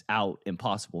seeks out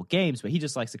impossible games, but he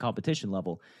just likes the competition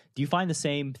level. Do you find the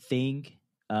same thing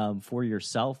for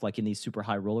yourself, like in these super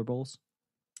high roller bowls?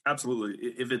 Absolutely.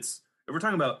 If we're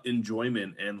talking about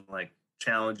enjoyment and like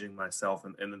challenging myself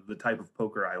and the type of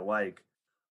poker I like,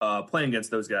 playing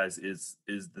against those guys is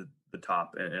the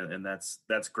top, and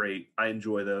that's great. I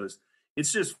enjoy those.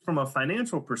 It's just from a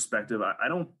financial perspective, I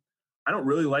don't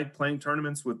really like playing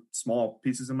tournaments with small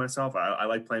pieces of myself. I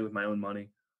like playing with my own money.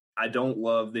 I don't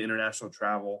love the international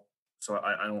travel, so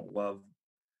I don't love,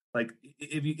 like,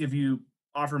 if you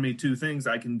offer me 2 things,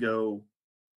 I can go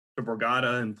to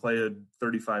Borgata and play a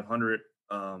 3,500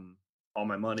 all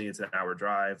my money. It's an hour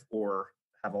drive, or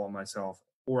have all myself.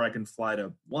 Or I can fly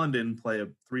to London, play a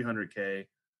 300K,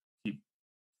 keep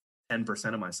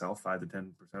 10% of myself, 5 to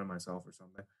 10% of myself, or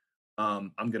something.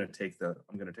 I'm gonna take the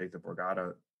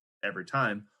Borgata every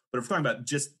time. But if we're talking about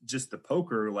just the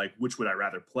poker, like which would I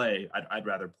rather play? I'd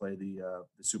rather play the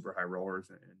super high rollers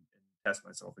and test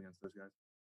myself against those guys.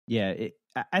 Yeah,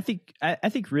 I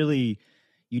think really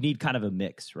you need kind of a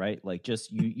mix, right? Like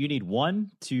just you need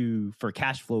one for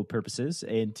cash flow purposes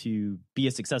and to be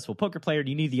a successful poker player.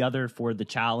 You need the other for the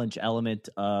challenge element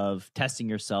of testing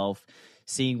yourself,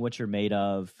 seeing what you're made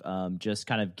of. Just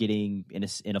kind of getting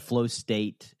in a flow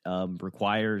state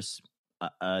requires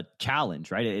a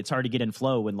challenge, right? It's hard to get in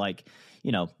flow when like,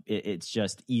 it's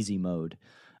just easy mode.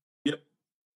 Yep.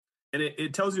 And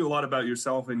it tells you a lot about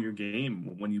yourself and your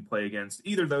game when you play against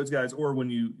either those guys, or when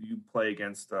you play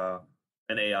against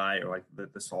an AI or like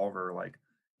the solver. Like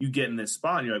you get in this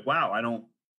spot and you're like, wow,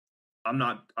 I'm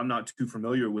not too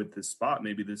familiar with this spot.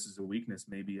 Maybe this is a weakness.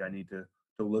 Maybe I need to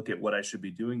look at what I should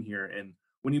be doing here. And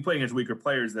when you play against weaker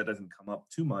players, that doesn't come up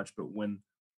too much. But when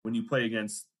you play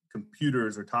against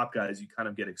computers or top guys, you kind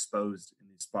of get exposed in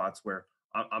these spots where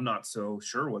I'm not so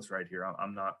sure what's right here.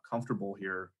 I'm not comfortable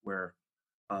here, where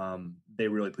they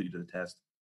really put you to the test.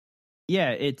 Yeah,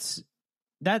 it's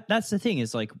that's the thing,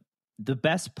 is like the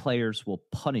best players will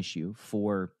punish you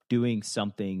for doing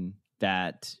something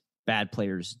that bad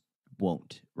players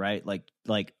won't, right?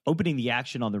 Like opening the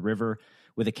action on the river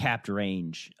with a capped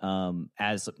range,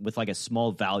 as with like a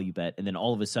small value bet, and then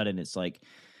all of a sudden it's like,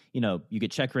 you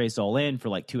get check raised all in for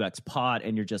like 2x pot,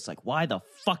 and you're just like, why the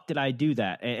fuck did I do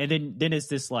that? And then it's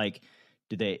this like,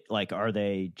 are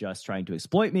they just trying to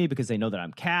exploit me because they know that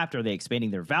I'm capped? Are they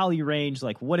expanding their value range?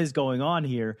 Like, what is going on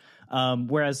here?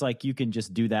 Whereas like you can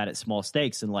just do that at small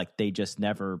stakes, and like they just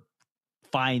never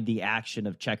find the action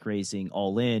of check raising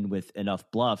all in with enough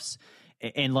bluffs.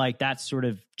 And like that's sort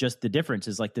of just the difference,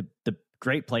 is like the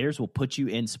great players will put you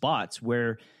in spots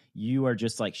where you are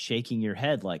just like shaking your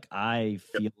head, like, I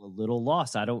feel a little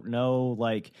lost. I don't know.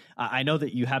 Like, I know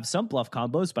that you have some bluff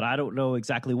combos, but I don't know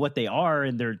exactly what they are,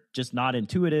 and they're just not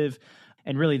intuitive.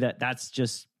 And really that's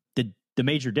just the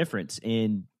major difference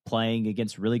in playing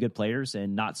against really good players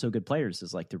and not so good players,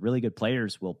 is like the really good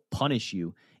players will punish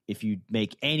you if you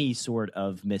make any sort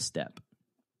of misstep.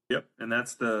 Yep. And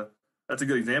that's a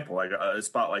good example, like a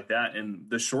spot like that. And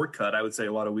the shortcut I would say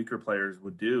a lot of weaker players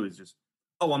would do is just,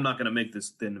 oh, I'm not going to make this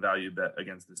thin value bet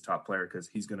against this top player because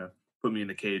he's going to put me in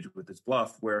the cage with this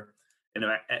bluff, where in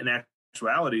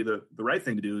actuality, the right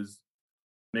thing to do is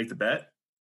make the bet.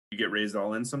 You get raised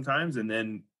all in sometimes, and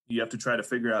then you have to try to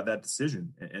figure out that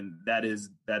decision. And that is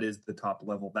the top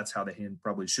level. That's how the hand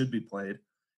probably should be played.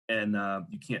 And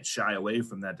you can't shy away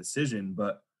from that decision,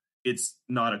 but it's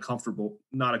not a comfortable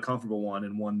one,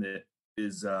 and one that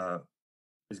is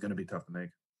going to be tough to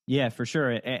make. Yeah, for sure.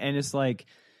 And it's like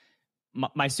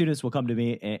my students will come to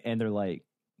me and they're like,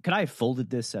 could I have folded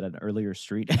this at an earlier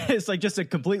street? It's like just a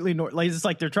completely like it's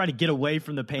like they're trying to get away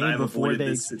from the pain before they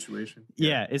this situation.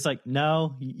 Yeah, it's like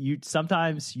no, you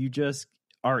sometimes you just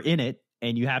are in it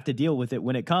and you have to deal with it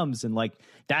when it comes, and like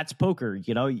that's poker.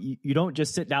 You know, you don't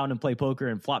just sit down and play poker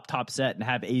and flop top set and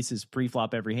have aces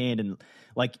pre-flop every hand, and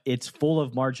like it's full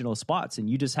of marginal spots, and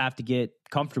you just have to get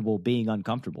comfortable being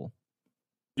uncomfortable.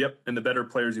 Yep, and the better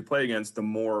players you play against, the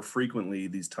more frequently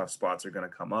these tough spots are going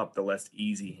to come up, the less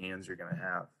easy hands you're going to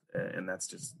have, and that's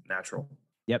just natural.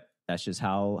 Yep, that's just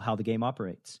how the game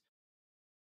operates.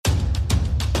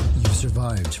 You've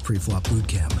survived pre-flop boot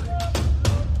camp.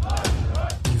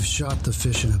 You've shot the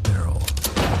fish in a barrel.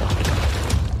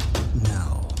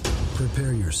 Now,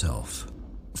 prepare yourself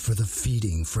for the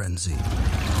feeding frenzy.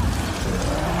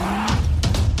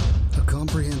 A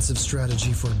comprehensive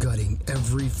strategy for gutting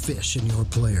every fish in your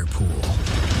player pool.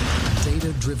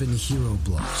 Data-driven hero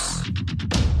bluffs,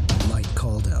 light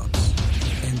call downs,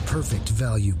 and perfect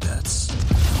value bets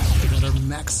that are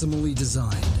maximally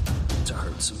designed to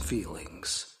hurt some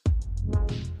feelings.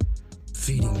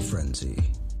 Feeding Frenzy.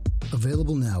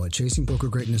 Available now at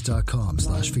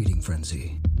chasingpokergreatness.com/feeding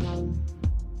frenzy.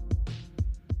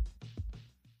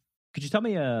 Could you tell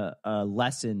me a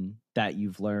lesson that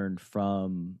you've learned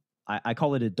from, I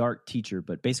call it a dark teacher,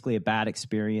 but basically a bad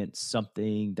experience,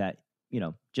 something that, you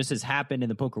know, just has happened in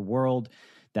the poker world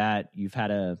that you've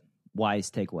had a wise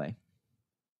takeaway?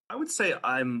 I would say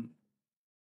I've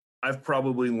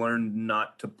probably learned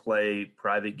not to play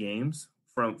private games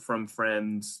from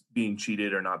friends being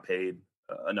cheated or not paid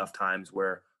enough times,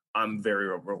 where I'm very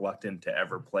reluctant to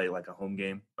ever play like a home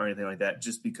game or anything like that,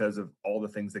 just because of all the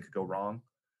things that could go wrong.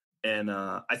 And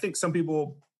I think some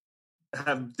people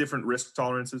have different risk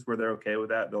tolerances where they're okay with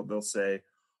that. They'll say,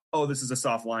 "Oh, this is a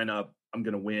soft lineup. I'm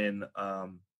going to win.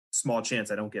 Small chance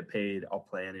I don't get paid. I'll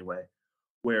play anyway."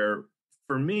 Where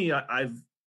for me, I've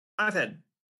had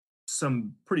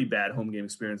some pretty bad home game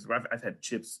experiences. I've had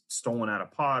chips stolen out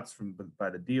of pots by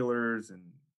the dealers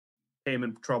and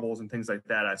payment troubles and things like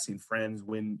that. I've seen friends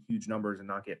win huge numbers and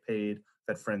not get paid.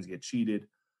 I've had friends get cheated.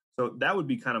 So that would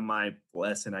be kind of my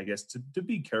lesson, I guess, to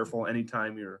be careful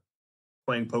anytime you're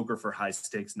playing poker for high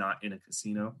stakes, not in a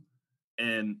casino.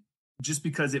 And just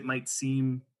because it might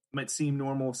seem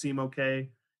normal, seem okay,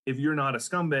 if you're not a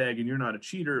scumbag and you're not a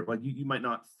cheater, like you might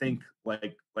not think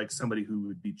like somebody who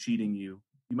would be cheating you.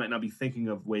 You might not be thinking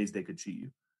of ways they could cheat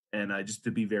you. And just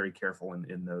to be very careful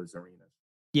in those arenas.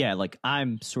 Yeah, like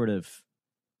I'm sort of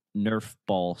Nerf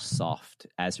ball soft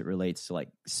as it relates to like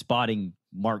spotting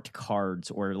marked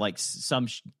cards or like some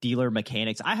dealer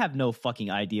mechanics. I have no fucking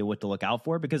idea what to look out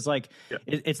for because like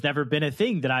it's never been a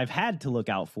thing that I've had to look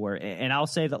out for. And I'll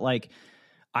say that like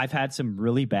I've had some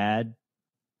really bad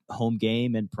home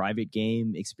game and private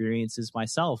game experiences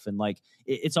myself. And like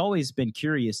it's always been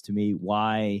curious to me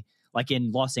why, like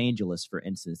in Los Angeles, for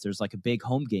instance, there's like a big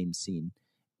home game scene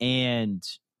and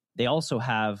they also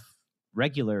have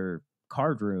regular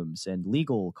card rooms and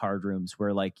legal card rooms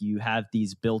where like you have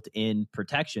these built-in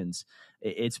protections.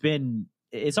 It's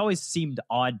always seemed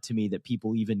odd to me that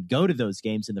people even go to those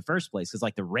games in the first place because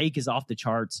like the rake is off the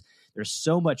charts. There's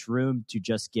so much room to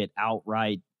just get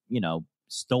outright, you know,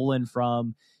 stolen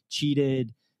from,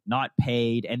 cheated, not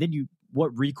paid. And then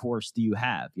what recourse do you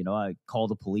have? You know, I call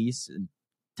the police and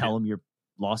tell them you're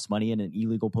lost money in an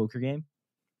illegal poker game.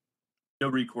 No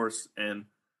recourse. And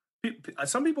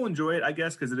some people enjoy it, I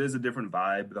guess, because it is a different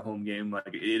vibe. The home game,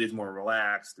 like it is more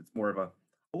relaxed. It's more of a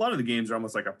lot of the games are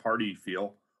almost like a party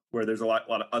feel where there's a lot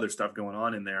of other stuff going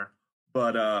on in there.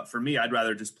 But for me, I'd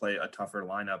rather just play a tougher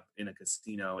lineup in a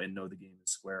casino and know the game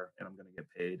is square and I'm going to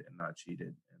get paid and not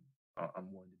cheated. And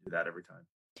I'm willing to do that every time.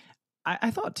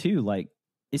 I thought too, like,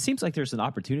 it seems like there's an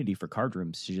opportunity for card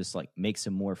rooms to just like make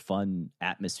some more fun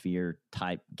atmosphere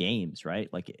type games, right?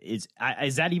 Like, is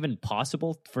that even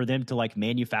possible for them to like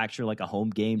manufacture like a home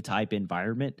game type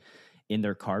environment in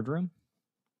their card room?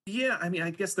 Yeah, I mean,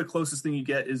 I guess the closest thing you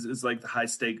get is like the high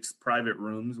stakes private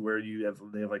rooms where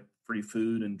they have like free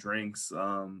food and drinks.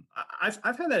 I've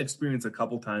had that experience a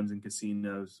couple times in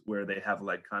casinos where they have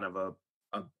like kind of a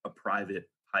private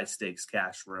high stakes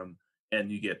cash room and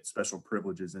you get special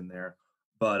privileges in there.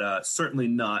 But certainly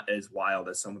not as wild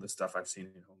as some of the stuff I've seen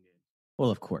in home games. Well,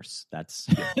 of course, that's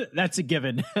that's a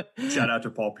given. Shout out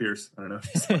to Paul Pierce. I don't know.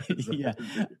 If yeah,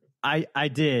 I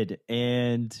did,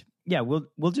 and yeah,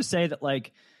 we'll just say that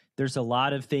like there's a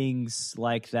lot of things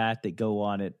like that go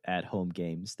on at home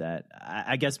games that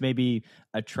I guess maybe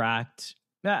attract.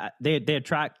 They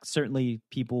attract certainly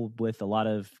people with a lot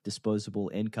of disposable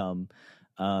income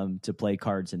to play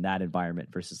cards in that environment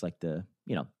versus like the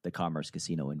commerce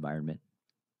casino environment.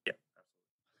 Yeah.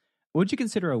 What would you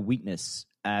consider a weakness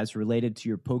as related to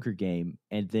your poker game,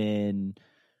 and then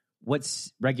what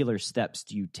regular steps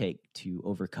do you take to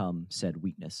overcome said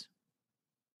weakness?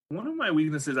 One of my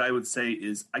weaknesses, I would say,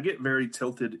 is I get very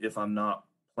tilted if I'm not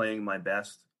playing my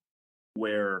best.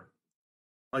 Where,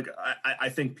 like, I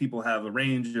think a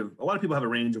lot of people have a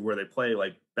range of where they play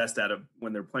like best out of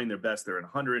when they're playing their best, they're at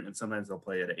 100, and sometimes they'll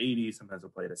play at 80, sometimes they'll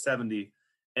play at 70.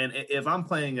 And if I'm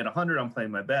playing at 100, I'm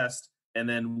playing my best. And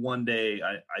then one day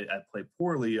I play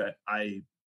poorly, I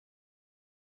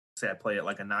say I play at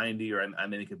like a 90 or I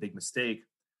make a big mistake.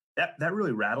 That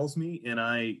really rattles me, and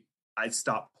I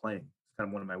stop playing. It's kind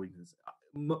of one of my weaknesses.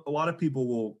 A lot of people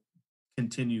will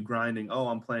continue grinding. Oh,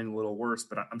 I'm playing a little worse,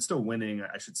 but I'm still winning.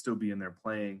 I should still be in there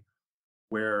playing.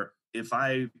 Where if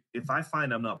I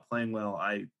find I'm not playing well,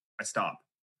 I stop.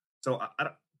 So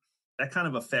that kind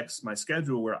of affects my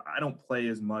schedule where I don't play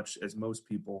as much as most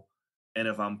people. And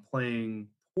if I'm playing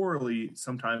poorly,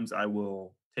 sometimes I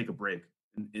will take a break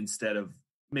instead of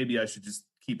maybe I should just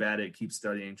keep at it, keep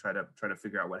studying, try to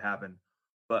figure out what happened.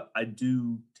 But I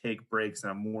do take breaks,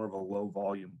 and I'm more of a low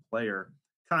volume player,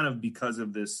 kind of because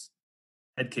of this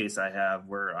head case I have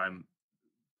where I'm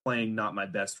playing not my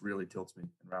best really tilts me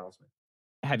and rattles me.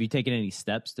 Have you taken any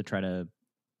steps to try to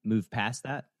move past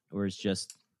that, or is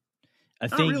just a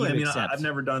Not thing really. you I mean, accept? I've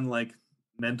never done like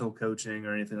mental coaching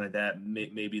or anything like that.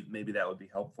 Maybe that would be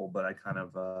helpful, but I kind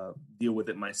of deal with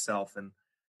it myself. And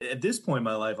at this point in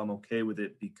my life, I'm okay with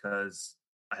it because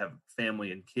I have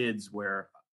family and kids where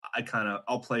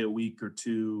I'll play a week or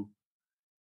two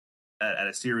at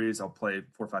a series. I'll play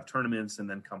 4 or 5 tournaments and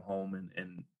then come home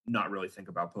and not really think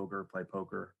about poker, play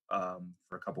poker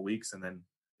for a couple weeks. And then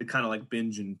it kind of like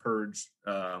binge and purge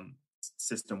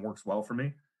system works well for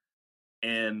me.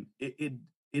 And it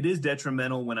is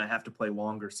detrimental when I have to play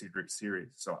longer series.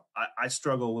 So I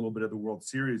struggle a little bit of the World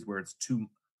Series where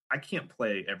I can't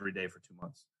play every day for 2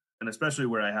 months. And especially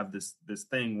where I have this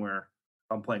thing where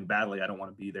if I'm playing badly, I don't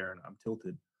want to be there and I'm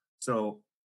tilted. So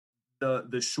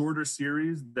the shorter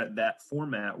series, that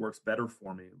format works better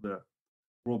for me. The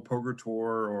World Poker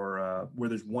Tour or where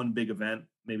there's one big event,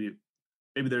 maybe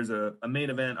there's a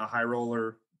main event, a high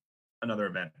roller, another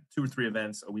event, 2 or 3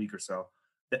 events a week or so.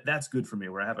 That's good for me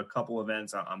where I have a couple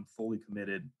events. I'm fully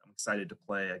committed. I'm excited to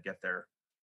play. I get there,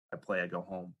 I play, I go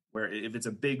home. Where if it's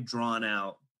a big drawn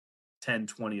out 10,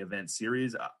 20 event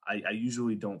series, I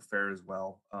usually don't fare as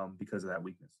well because of that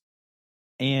weakness.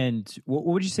 And what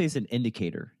would you say is an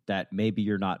indicator that maybe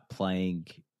you're not playing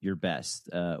your best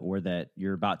or that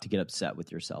you're about to get upset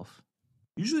with yourself?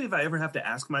 Usually if I ever have to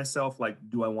ask myself, like,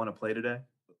 do I want to play today?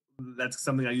 That's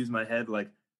something I use in my head. Like,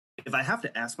 if I have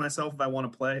to ask myself if I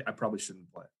want to play, I probably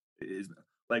shouldn't play.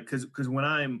 Like, because when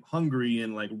I'm hungry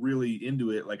and like really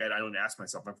into it, like I don't ask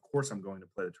myself, of course I'm going to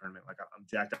play the tournament. Like I'm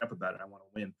jacked up about it. I want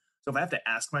to win. So if I have to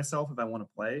ask myself if I want to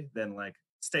play, then like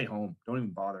stay home. Don't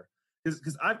even bother.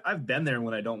 Because I've been there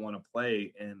when I don't want to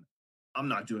play and I'm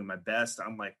not doing my best.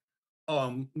 I'm like,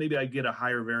 oh, maybe I get a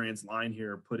higher variance line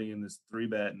here, putting in this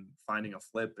 3-bet and finding a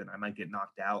flip, and I might get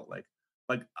knocked out. Like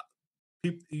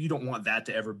you don't want that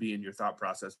to ever be in your thought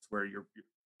process where you're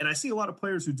and I see a lot of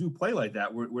players who do play like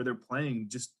that, where they're playing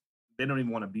just they don't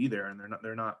even want to be there and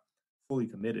they're not fully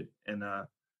committed. And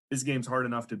this game's hard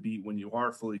enough to beat when you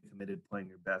are fully committed playing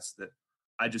your best that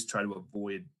I just try to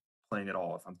avoid playing at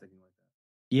all if I'm thinking like that.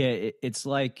 Yeah, it's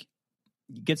like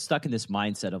you get stuck in this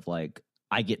mindset of like,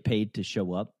 I get paid to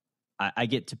show up. I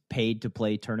get paid to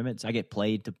play tournaments. I get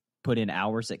paid to put in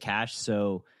hours at cash.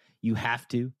 So you have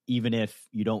to, even if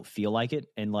you don't feel like it.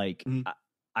 And like,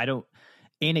 I don't,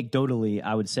 anecdotally,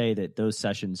 I would say that those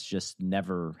sessions just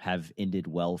never have ended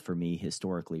well for me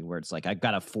historically, where it's like, I've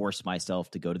got to force myself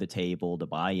to go to the table to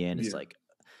buy in. It's like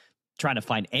trying to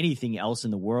find anything else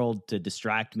in the world to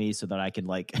distract me so that I can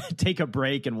like take a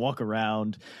break and walk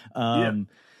around.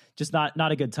 Just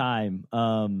not a good time.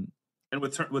 And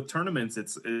with tournaments,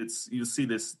 it's you see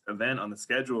this event on the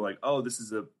schedule like, oh,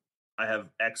 I have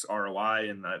X ROI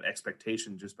and I have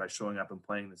expectation just by showing up and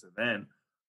playing this event.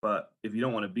 But if you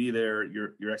don't want to be there,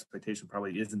 your expectation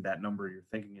probably isn't that number you're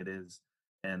thinking it is,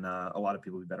 and a lot of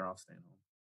people would be better off staying home.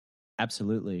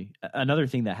 Absolutely. Another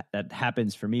thing that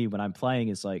happens for me when I'm playing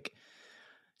is like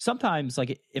sometimes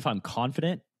like if I'm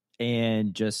confident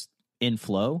and just in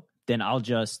flow, then I'll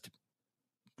just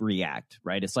react,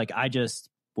 right? It's like I just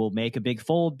will make a big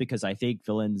fold because I think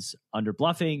villain's under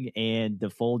bluffing and the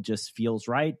fold just feels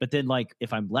right. But then like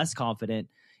if I'm less confident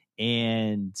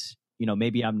and,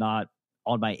 maybe I'm not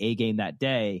on my A game that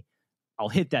day, I'll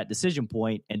hit that decision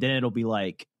point and then it'll be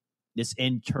like this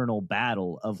internal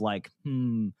battle of like,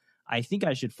 I think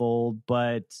I should fold,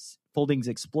 but folding's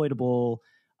exploitable.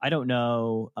 I don't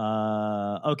know.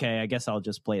 Okay, I guess I'll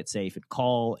just play it safe and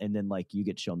call, and then like you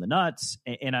get shown the nuts.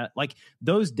 And I, like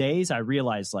those days, I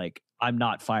realized like I'm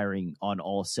not firing on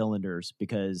all cylinders,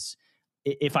 because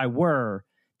if I were,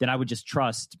 then I would just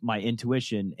trust my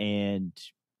intuition and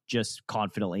just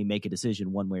confidently make a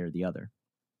decision one way or the other.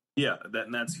 Yeah,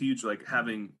 that's huge. Like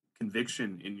having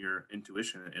conviction in your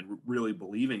intuition and really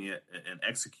believing it and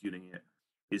executing it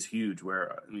is huge.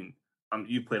 Where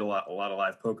you played a lot of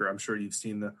live poker. I'm sure you've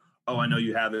seen I know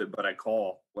you have it, but I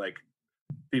call. Like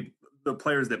the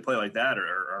players that play like that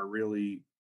are really,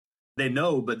 they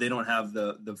know, but they don't have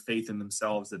the faith in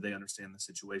themselves that they understand the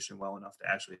situation well enough to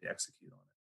actually execute on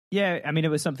it. Yeah, I mean,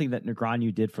 it was something that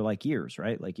Negreanu did for like years,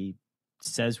 right? Like he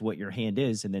says what your hand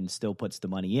is and then still puts the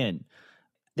money in.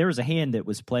 There was a hand that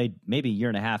was played maybe a year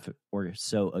and a half or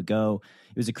so ago.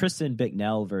 It was a Kristen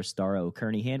Bicknell versus Dara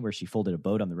O'Kearney hand where she folded a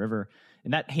boat on the river.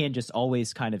 And that hand just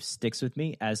always kind of sticks with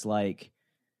me as like,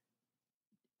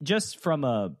 just from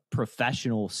a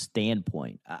professional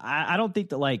standpoint. I don't think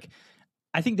that like,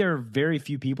 I think there are very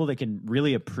few people that can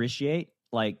really appreciate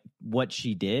like what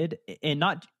she did, and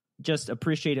not just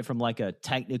appreciate it from like a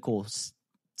technical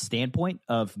standpoint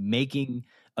of making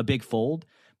a big fold,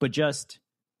 but just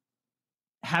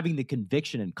having the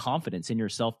conviction and confidence in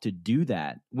yourself to do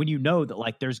that when you know that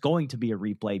like there's going to be a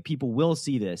replay, people will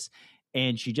see this,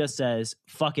 and she just says,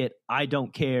 fuck it, I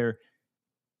don't care,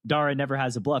 Dara never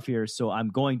has a bluff here, so I'm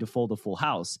going to fold a full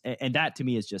house. And that to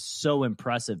me is just so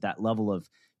impressive, that level of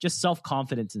just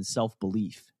self-confidence and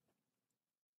self-belief.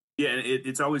 Yeah, and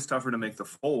it's always tougher to make the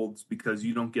folds because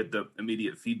you don't get the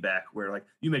immediate feedback where like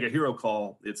you make a hero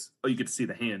call, it's, you get to see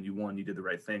the hand, you won, you did the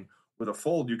right thing. With a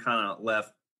fold, you're kind of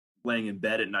left laying in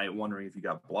bed at night wondering if you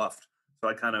got bluffed. So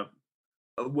I kind of,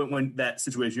 when that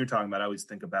situation you're talking about, I always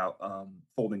think about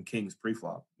folding kings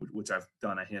pre-flop, which I've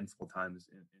done a handful of times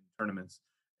in tournaments.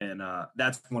 And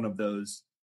that's one of those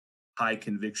high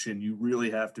conviction, you really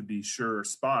have to be sure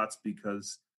spots,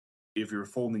 because if you're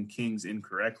folding kings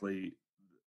incorrectly,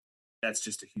 that's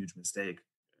just a huge mistake.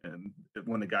 And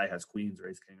when the guy has queens or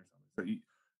ace king or something. So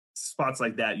spots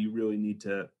like that, you really need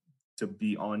to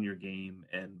be on your game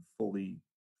and fully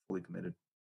committed.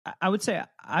 I would say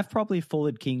I've probably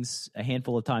folded kings a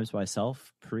handful of times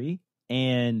myself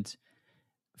and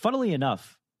funnily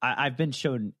enough, I've been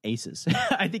shown aces.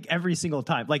 I think every single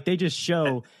time, like they just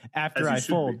show after I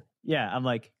fold. Yeah, I'm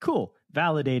like, cool,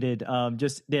 validated.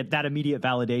 Just that immediate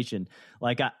validation.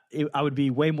 Like I would be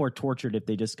way more tortured if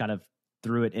they just kind of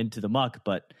threw it into the muck.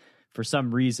 But for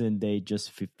some reason, they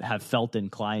just have felt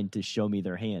inclined to show me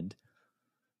their hand.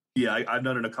 Yeah, I've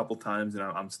done it a couple times, and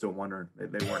I'm still wondering.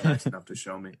 They weren't nice enough to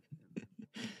show me.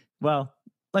 Well,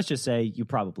 let's just say you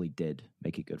probably did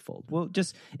make a good fold. Well,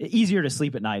 just easier to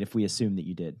sleep at night if we assume that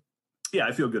you did. Yeah,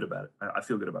 I feel good about it. I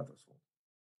feel good about those folds.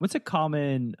 What's a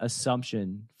common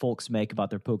assumption folks make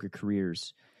about their poker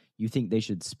careers you think they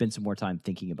should spend some more time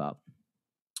thinking about?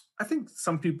 I think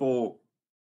some people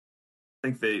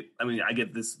think I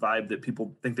get this vibe that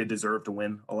people think they deserve to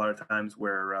win a lot of times,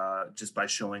 where just by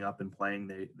showing up and playing,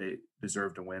 they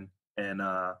deserve to win, and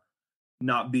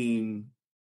not being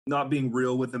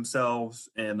real with themselves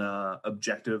and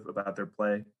objective about their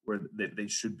play, where they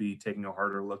should be taking a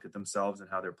harder look at themselves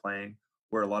and how they're playing,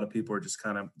 where a lot of people are just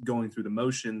kind of going through the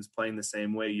motions, playing the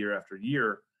same way year after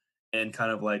year, and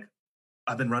kind of like,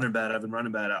 I've been running bad,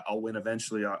 I'll win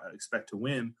eventually, I expect to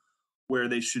win, where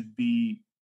they should be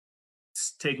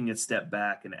taking a step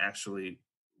back and actually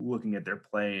looking at their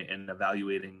play and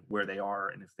evaluating where they are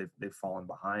and if they've fallen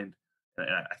behind. And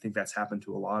I think that's happened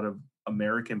to a lot of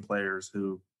American players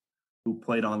who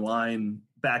played online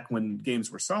back when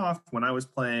games were soft. When I was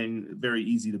playing, very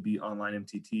easy to beat online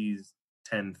MTTs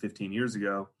 10, 15 years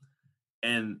ago.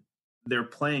 And they're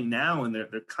playing now, and they're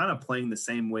kind of playing the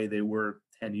same way they were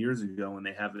 10 years ago, and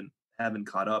they haven't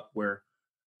caught up, where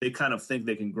they kind of think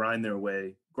they can grind their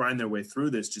way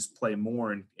through this, just play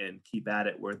more and keep at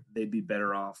it, where they'd be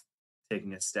better off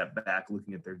taking a step back,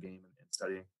 looking at their game and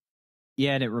studying.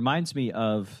 Yeah, and it reminds me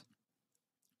of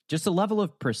just a level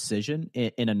of precision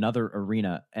in another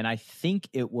arena. And I think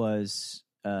it was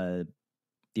The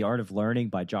Art of Learning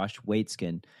by Josh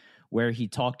Waitzkin, where he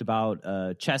talked about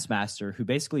a chess master who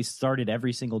basically started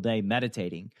every single day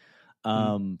meditating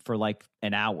for like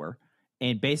an hour.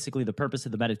 And basically the purpose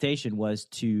of the meditation was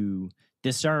to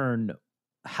discern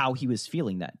how he was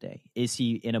feeling that day. Is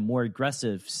he in a more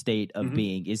aggressive state of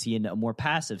being? Is he in a more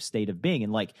passive state of being?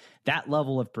 And like that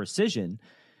level of precision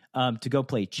to go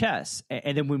play chess.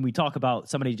 And then when we talk about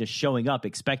somebody just showing up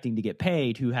expecting to get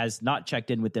paid, who has not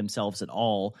checked in with themselves at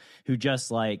all, who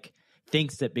just like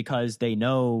thinks that because they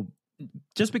know,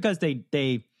 just because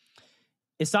they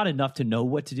it's not enough to know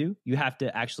what to do. You have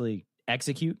to actually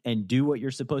execute and do what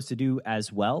you're supposed to do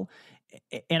as well.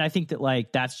 And I think that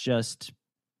like that's just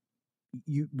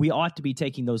we ought to be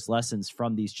taking those lessons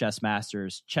from these chess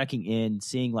masters, checking in,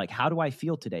 seeing like, how do I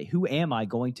feel today? Who am I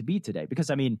going to be today? Because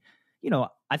I mean, you know,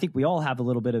 I think we all have a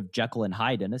little bit of Jekyll and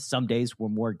Hyde in us. Some days we're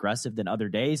more aggressive than other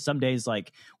days. Some days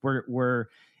like we're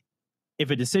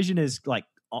if a decision is like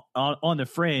on the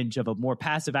fringe of a more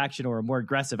passive action or a more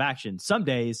aggressive action, some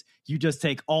days you just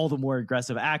take all the more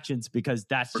aggressive actions because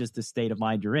that's just the state of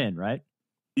mind you're in, right?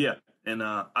 Yeah. And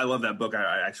I love that book.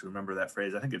 I actually remember that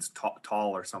phrase. I think it's Tall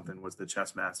or something was the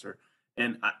chess master.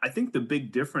 And I think the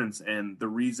big difference and the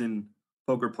reason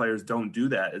poker players don't do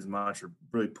that as much or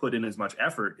really put in as much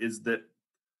effort is that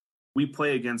we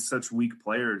play against such weak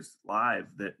players live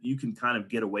that you can kind of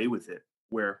get away with it,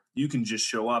 where you can just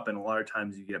show up and a lot of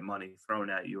times you get money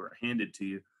thrown at you or handed to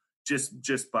you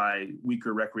just by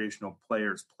weaker recreational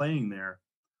players playing there.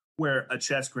 Where a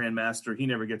chess grandmaster, he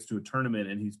never gets to a tournament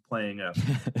and he's playing a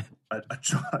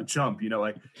jump. You know,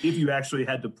 like if you actually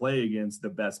had to play against the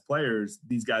best players,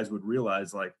 these guys would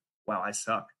realize like, wow, I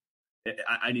suck.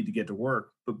 I need to get to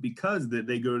work. But because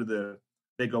they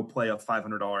go play a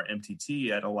 $500 MTT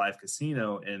at a live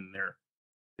casino and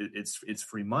it's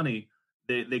free money,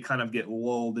 they kind of get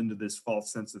lulled into this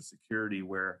false sense of security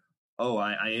where, oh,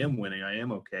 I am winning, I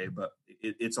am okay, but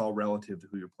it's all relative to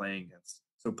who you're playing against.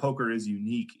 So poker is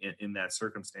unique in that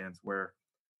circumstance where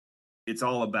it's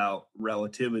all about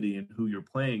relativity and who you're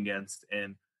playing against.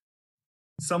 And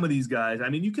some of these guys, I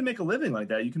mean, you can make a living like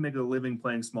that. You can make a living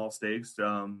playing small stakes,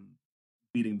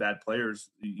 beating bad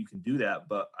players. You can do that.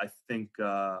 But I think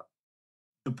the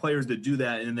players that do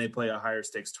that and they play a higher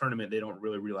stakes tournament, they don't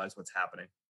really realize what's happening.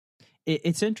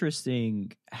 It's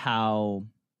interesting how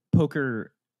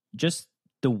poker, just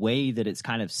the way that it's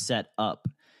kind of set up,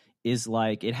 is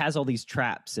like it has all these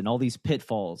traps and all these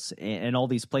pitfalls and all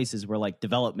these places where like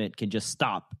development can just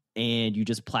stop and you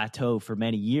just plateau for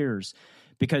many years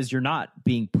because you're not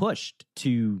being pushed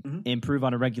to improve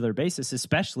on a regular basis,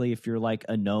 especially if you're like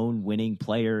a known winning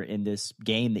player in this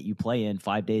game that you play in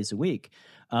 5 days a week.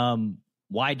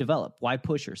 Why develop? Why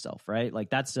push yourself, right? Like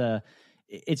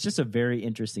it's just a very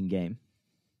interesting game.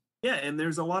 Yeah, and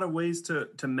there's a lot of ways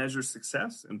to measure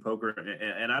success in poker,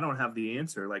 and I don't have the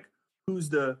answer. Like, who's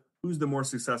the more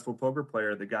successful poker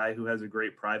player? The guy who has a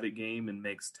great private game and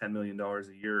makes $10 million a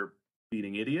year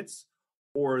beating idiots,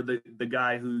 or the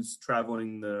guy who's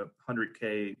traveling the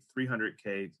 100K,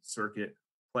 300K circuit,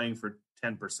 playing for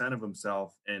 10% of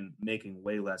himself and making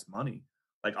way less money?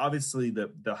 Like, obviously,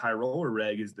 the high roller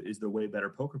reg is the way better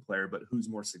poker player, but who's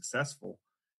more successful?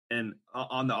 And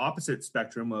on the opposite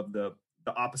spectrum of the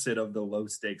opposite of the low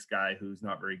stakes guy who's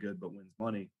not very good but wins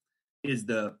money is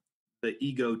the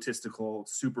egotistical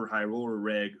super high roller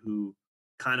reg who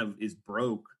kind of is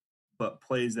broke but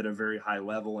plays at a very high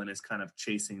level and is kind of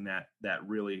chasing that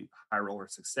really high roller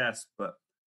success, but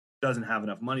doesn't have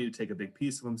enough money to take a big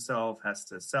piece of himself, has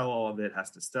to sell all of it,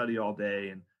 has to study all day,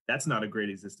 and that's not a great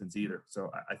existence either.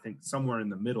 So I think somewhere in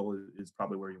the middle is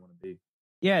probably where you want to be.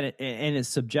 Yeah, and it's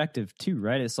subjective too,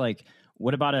 right? It's like,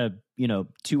 what about a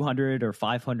 200 or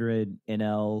 500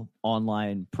 NL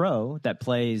online pro that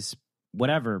plays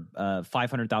whatever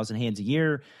 500,000 hands a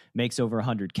year, makes over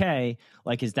 100K?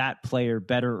 Like, is that player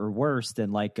better or worse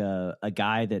than like a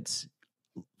guy that's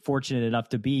fortunate enough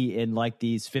to be in like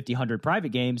these 50-100 private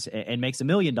games and makes $1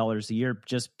 million a year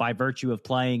just by virtue of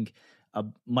playing a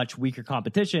much weaker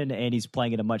competition and he's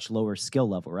playing at a much lower skill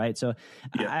level, right? So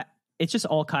yeah. It's just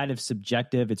all kind of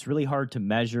subjective. It's really hard to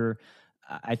measure.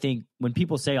 I think when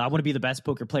people say, I want to be the best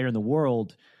poker player in the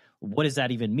world, what does that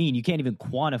even mean? You can't even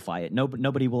quantify it.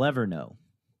 Nobody will ever know.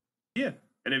 Yeah.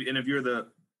 And if you're the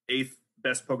 8th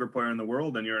best poker player in the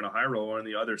world and you're in a high roller and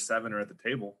the other 7 are at the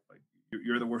table, like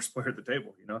you're the worst player at the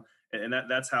table, and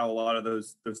that's how a lot of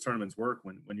those tournaments work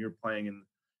when you're playing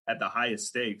at the highest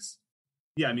stakes.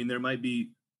 Yeah. I mean, there might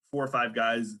be 4 or 5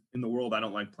 guys in the world I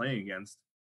don't like playing against,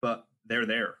 but they're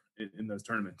there in those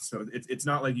tournaments. So it's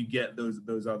not like you get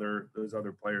those other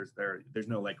players there. There's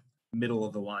no like middle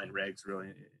of the line regs really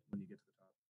when you get to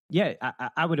the top. Yeah,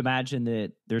 I would imagine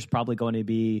that there's probably going to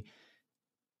be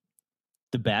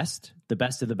the best of the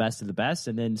best of the best,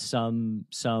 and then some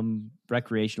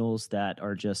recreationals that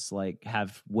are just like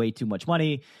have way too much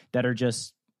money that are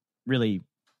just really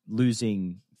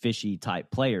losing fishy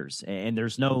type players. And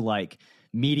there's no like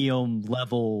medium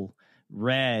level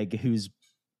reg who's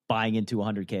buying into a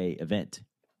 100K event.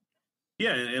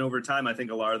 Yeah, and over time, I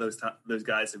think a lot of those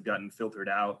guys have gotten filtered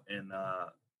out, and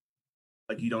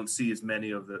like you don't see as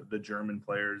many of the German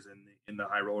players in the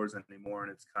high rollers anymore,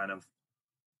 and it's kind of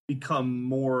become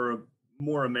more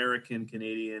American,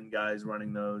 Canadian guys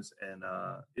running those. And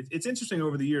it's interesting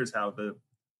over the years how the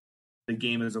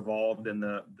game has evolved and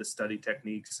the study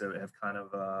techniques have kind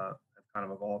of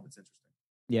evolved. It's interesting.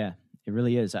 Yeah, it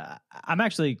really is. I'm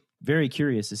actually very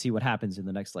curious to see what happens in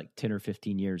the next like 10 or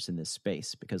 15 years in this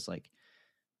space, because like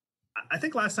I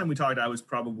think last time we talked, I was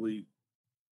probably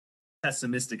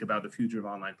pessimistic about the future of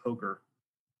online poker,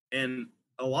 and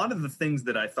a lot of the things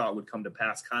that I thought would come to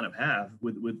pass kind of have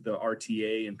with the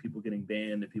RTA and people getting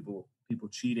banned and people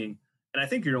cheating. And I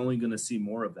think you're only going to see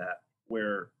more of that,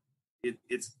 where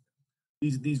it's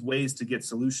these ways to get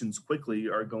solutions quickly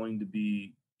are going to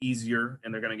be easier,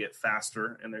 and they're going to get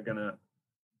faster, and they're going to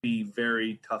be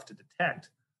very tough to detect.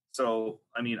 So,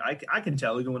 I mean, I can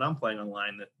tell even when I'm playing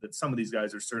online that some of these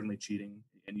guys are certainly cheating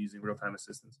and using real-time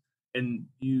assistance. And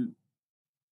you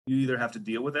either have to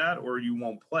deal with that or you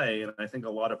won't play. And I think a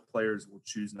lot of players will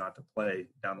choose not to play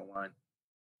down the line.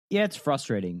 Yeah, it's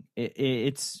frustrating.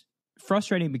 It's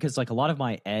frustrating because like a lot of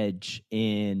my edge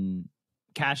in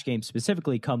cash games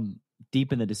specifically come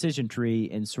deep in the decision tree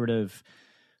and sort of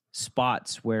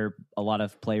spots where a lot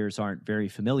of players aren't very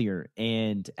familiar.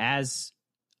 And as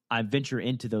I venture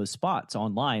into those spots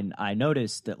online, I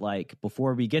noticed that like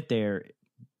before we get there,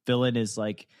 Villain is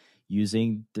like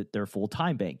using their full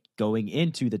time bank, going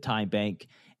into the time bank,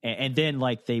 and then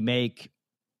like they make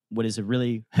what is a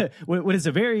really what is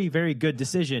a very, very good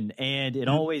decision, and it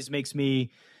always makes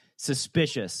me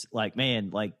suspicious. Like, man,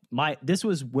 like this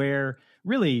was where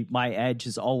really my edge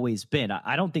has always been.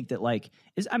 I don't think that like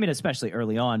I mean, especially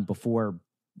early on before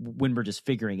when we're just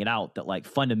figuring it out, that like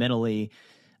fundamentally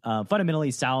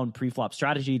sound pre-flop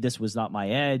strategy, this was not my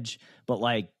edge, but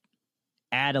like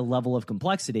add a level of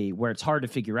complexity where it's hard to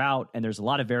figure out and there's a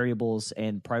lot of variables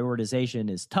and prioritization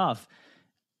is tough.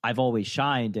 I've always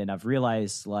shined, and I've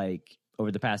realized like over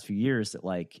the past few years that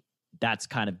like that's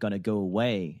kind of going to go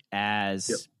away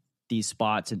as these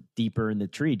spots and deeper in the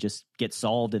tree just get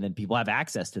solved and then people have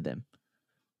access to them.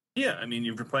 Yeah, I mean,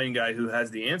 if you're playing a guy who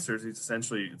has the answers, it's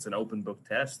an open book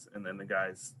test, and then the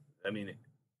guys, I mean,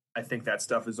 I think that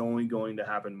stuff is only going to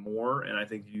happen more, and I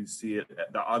think you see it.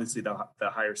 Obviously, the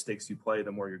higher stakes you play,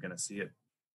 the more you're going to see it.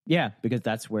 Yeah, because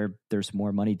that's where there's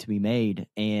more money to be made,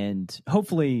 and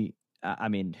hopefully, I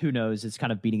mean, who knows? It's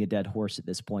kind of beating a dead horse at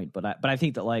this point, but I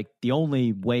think that like the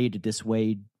only way to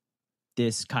dissuade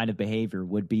this kind of behavior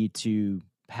would be to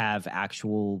have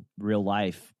actual real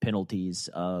life penalties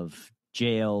of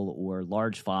jail or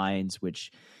large fines,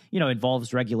 which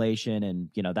involves regulation, and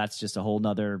that's just a whole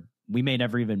nother. We may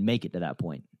never even make it to that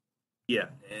point. Yeah,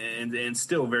 and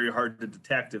still very hard to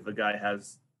detect if a guy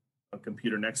has a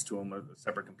computer next to him, a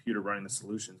separate computer running the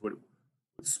solutions. What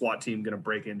SWAT team going to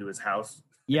break into his house?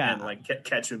 Yeah, and like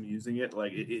catch him using it?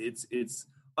 Like it's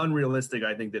unrealistic.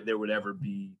 I think that there would ever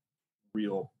be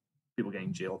real people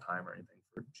getting jail time or anything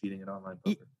for cheating at online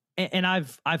poker. And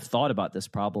I've thought about this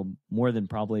problem more than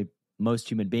probably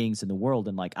most human beings in the world,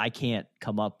 and like I can't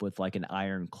come up with like an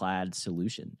ironclad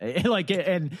solution.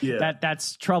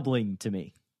 That's troubling to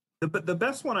me. The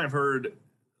best one I've heard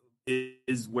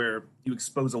is where you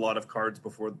expose a lot of cards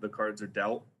before the cards are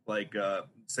dealt. Like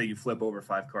say you flip over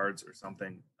 5 cards or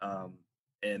something,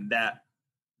 and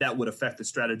that would affect the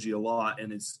strategy a lot,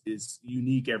 and is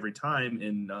unique every time,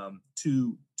 and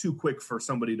too quick for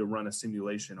somebody to run a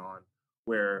simulation on,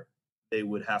 where they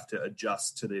would have to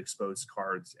adjust to the exposed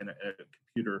cards, and a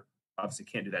computer obviously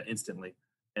can't do that instantly.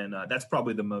 And that's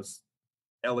probably the most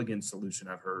elegant solution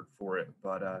I've heard for it.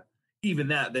 But even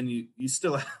that, then you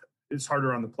still it's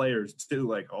harder on the players too.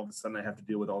 Like all of a sudden I have to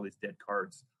deal with all these dead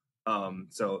cards.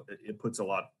 So it puts a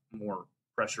lot more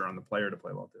pressure on the player to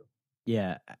play well too.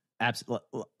 Yeah,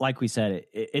 absolutely. Like we said,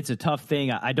 it's a tough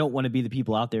thing. I don't want to be the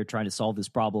people out there trying to solve this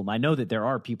problem. I know that there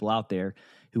are people out there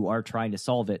who are trying to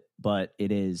solve it, but it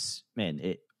is,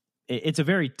 man, it's a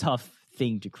very tough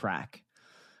thing to crack.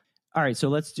 All right, so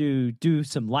let's do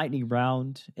some lightning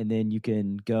round, and then you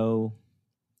can go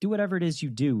do whatever it is you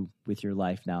do with your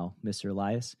life now, Mr.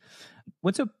 Elias.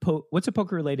 What's a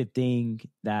poker related thing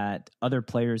that other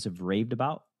players have raved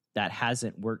about that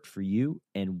hasn't worked for you,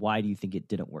 and why do you think it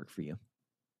didn't work for you?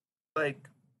 Like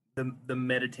the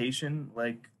meditation,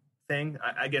 like thing.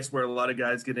 I guess where a lot of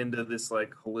guys get into this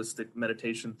like holistic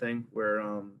meditation thing where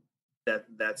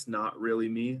that's not really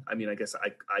me. I mean, I guess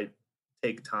I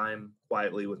take time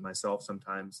quietly with myself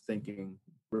sometimes thinking,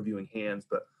 reviewing hands,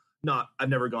 but I've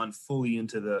never gone fully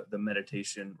into the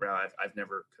meditation route. I've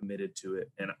never committed to it.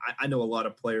 And I know a lot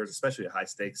of players, especially at high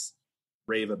stakes,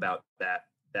 rave about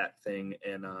that thing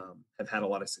and have had a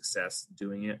lot of success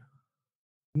doing it.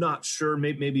 Not sure.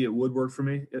 Maybe it would work for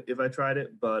me if I tried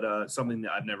it, but something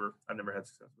that I've never had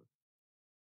success with.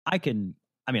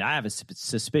 I have a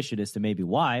suspicion as to maybe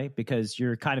why, because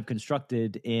you're kind of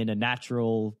constructed in a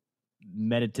natural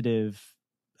meditative.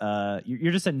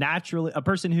 You're just a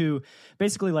person who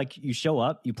basically, like, you show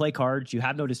up, you play cards, you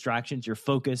have no distractions, you're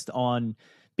focused on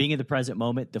being in the present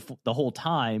moment the whole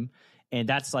time. And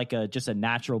that's like just a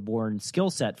natural born skill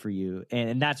set for you.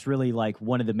 And that's really like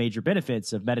one of the major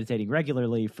benefits of meditating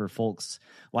regularly for folks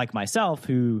like myself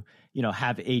who,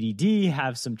 have ADD,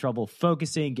 have some trouble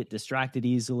focusing, get distracted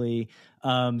easily.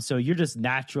 So you're just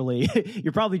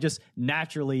you're probably just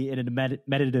naturally in a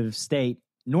meditative state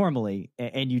normally,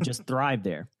 and you just thrive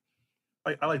there.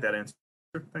 I like that answer.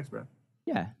 Thanks, Brad.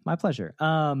 Yeah, my pleasure.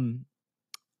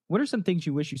 What are some things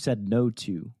you wish you said no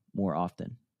to more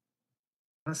often?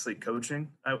 Honestly, coaching.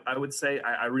 I would say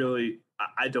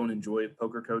I don't enjoy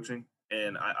poker coaching,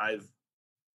 and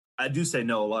I do say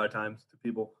no a lot of times to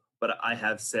people, but I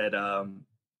have said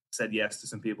yes to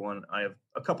some people, and I have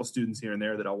a couple students here and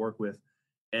there that I'll work with,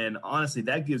 and honestly,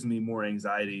 that gives me more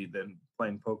anxiety than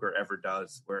playing poker ever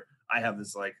does. Where I have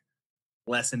this like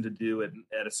lesson to do at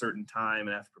a certain time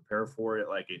and I have to prepare for it.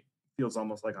 Like it feels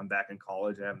almost like I'm back in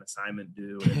college. I have an assignment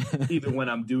due, and even when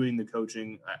I'm doing the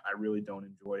coaching, I really don't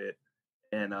enjoy it.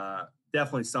 And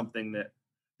definitely something that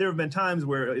there have been times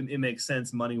where it makes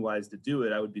sense money-wise to do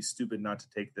it. I would be stupid not to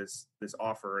take this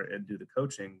offer and do the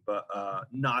coaching, but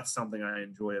not something I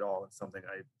enjoy at all. It's something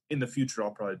in the future,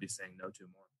 I'll probably be saying no to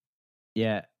more.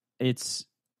 Yeah,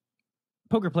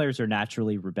 poker players are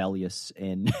naturally rebellious,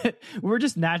 and we're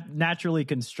just naturally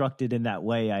constructed in that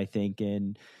way, I think.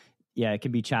 And yeah, it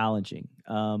can be challenging.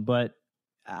 But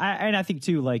I think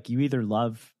too, like, you either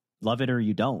love it or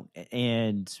you don't.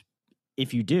 And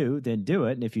if you do, then do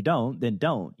it. And if you don't, then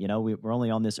don't. We're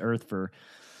only on this earth for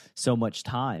so much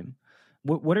time.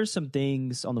 What are some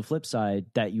things on the flip side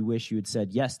that you wish you had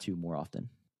said yes to more often?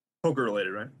 Poker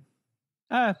related,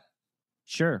 right?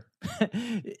 Sure.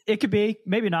 It could be,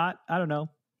 maybe not. I don't know.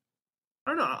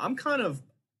 I'm kind of,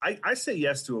 I say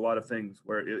yes to a lot of things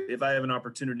where if I have an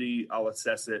opportunity, I'll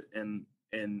assess it. And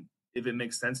if it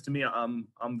makes sense to me, I'm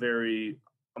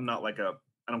not like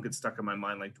I don't get stuck in my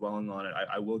mind, like dwelling on it.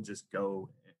 I will just go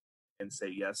and say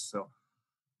yes. So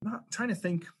I'm not trying to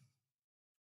think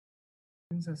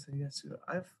things I say yes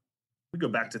to. We go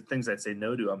back to things I'd say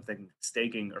no to. I'm thinking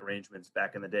staking arrangements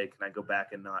back in the day. Can I go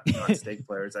back and not stake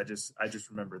players? I just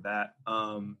remember that.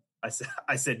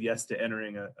 I said yes to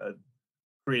entering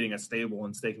creating a stable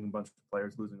and staking a bunch of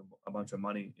players, losing a bunch of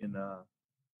money in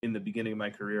the beginning of my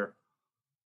career.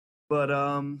 But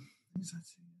things I'd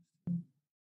say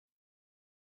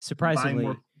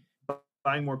surprisingly,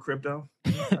 buying more crypto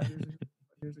 5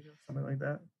 years ago, something like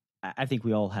that. I think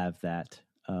we all have that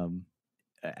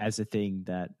as a thing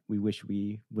that we wish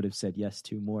we would have said yes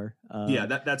to more. Yeah,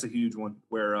 that's a huge one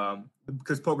where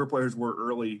because poker players were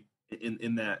early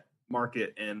in that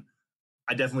market, and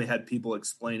I definitely had people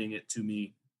explaining it to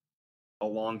me a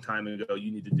long time ago.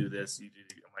 You need to do this. I'm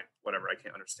like, whatever. I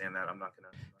can't understand that. I'm not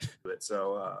going to do it.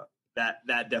 So that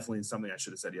definitely is something I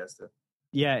should have said yes to.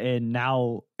 Yeah, and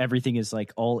now everything is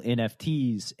like all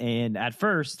NFTs. And at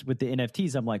first with the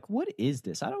NFTs, I'm like, what is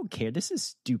this? I don't care. This is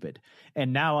stupid.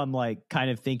 And now I'm like kind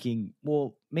of thinking,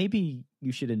 well, maybe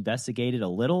you should investigate it a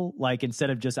little, like instead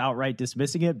of just outright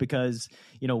dismissing it, because,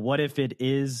 what if it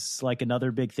is like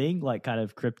another big thing, like kind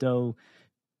of crypto,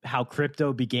 how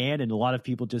crypto began and a lot of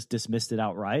people just dismissed it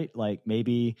outright. Like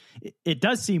maybe it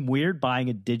does seem weird buying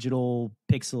a digital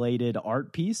pixelated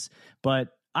art piece, but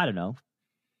I don't know.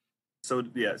 So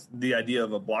yes, the idea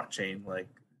of a blockchain like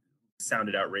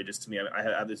sounded outrageous to me. I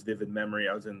have this vivid memory.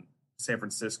 I was in San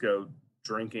Francisco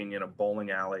drinking in a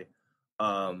bowling alley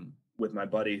with my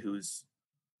buddy who's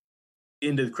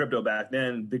into crypto back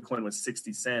then. Bitcoin was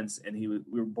 60 cents, and we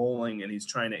were bowling, and he's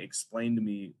trying to explain to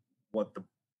me what the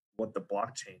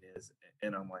blockchain is,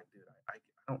 and I'm like, dude, I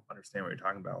don't understand what you're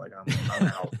talking about. Like I'm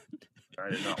out.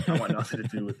 I want nothing to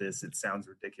do with this. It sounds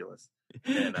ridiculous,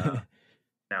 and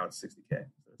now it's 60K.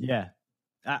 Yeah.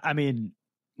 I mean,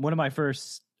 one of my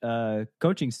first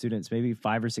coaching students, maybe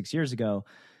 5 or 6 years ago,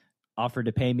 offered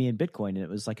to pay me in Bitcoin. And it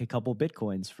was like a couple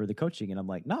Bitcoins for the coaching. And I'm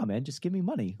like, nah, man, just give me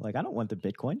money. Like, I don't want the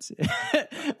Bitcoins.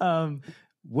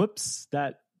 Whoops.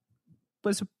 That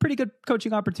was a pretty good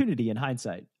coaching opportunity in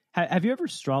hindsight. Have you ever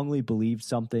strongly believed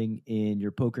something in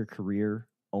your poker career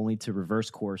only to reverse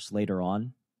course later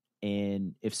on?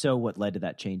 And if so, what led to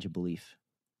that change of belief?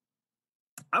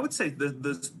 I would say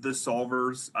the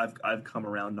solvers I've come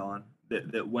around on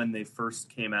that when they first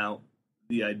came out,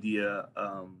 the idea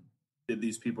that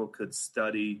these people could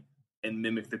study and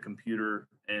mimic the computer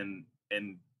and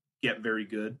get very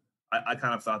good. I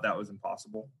kind of thought that was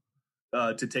impossible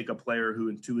to take a player who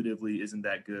intuitively isn't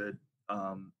that good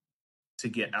to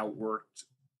get outworked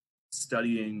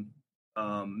studying.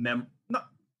 Not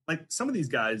like some of these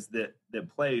guys that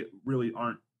play really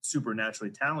aren't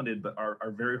supernaturally talented, but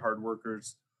are very hard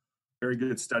workers, very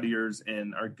good studiers,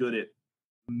 and are good at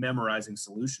memorizing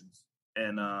solutions.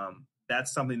 And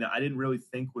that's something that I didn't really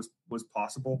think was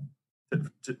possible.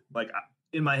 To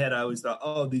in my head, I always thought,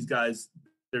 oh, these guys,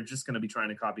 they're just going to be trying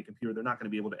to copy computer. They're not going to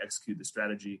be able to execute the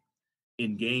strategy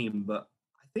in game. But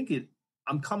I think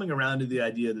I'm coming around to the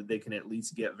idea that they can at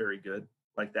least get very good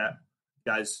like that.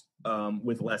 Guys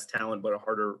with less talent but a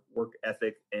harder work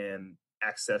ethic and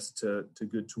access to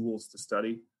good tools to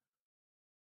study.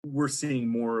 We're seeing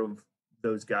more of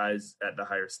those guys at the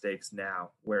higher stakes now,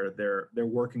 where they're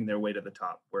working their way to the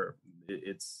top, where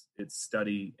it's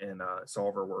study and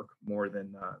solver work more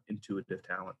than intuitive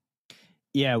talent.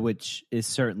 Yeah, which is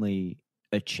certainly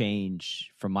a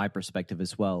change from my perspective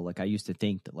as well. Like I used to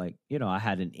think that I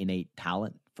had an innate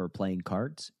talent for playing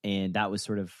cards, and that was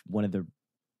sort of one of the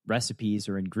recipes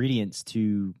or ingredients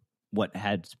to what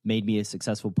had made me a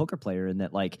successful poker player. And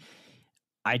that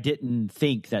I didn't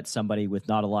think that somebody with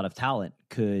not a lot of talent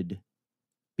could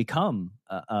become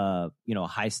a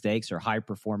high stakes or high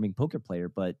performing poker player.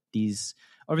 But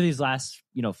over these last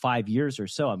 5 years or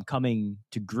so, I'm coming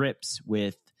to grips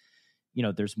with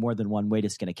there's more than one way to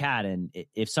skin a cat. And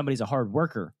if somebody's a hard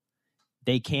worker,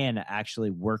 they can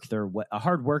actually work their way. A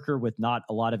hard worker with not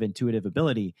a lot of intuitive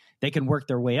ability, they can work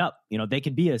their way up. They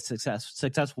can be a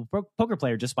successful poker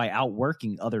player just by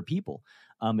outworking other people.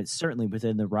 It's certainly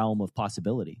within the realm of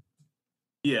possibility.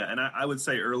 Yeah, and I would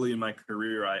say early in my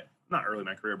career, not early in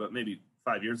my career, but maybe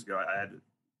 5 years ago, I had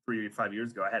 5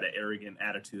 years ago, I had an arrogant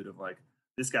attitude of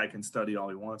this guy can study all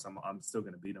he wants. I'm still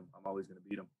going to beat him. I'm always going to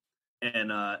beat him. And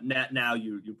now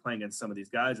you're playing against some of these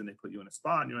guys, and they put you in a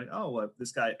spot, and you're like, oh, well,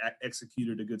 this guy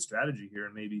executed a good strategy here,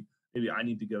 and maybe I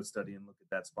need to go study and look at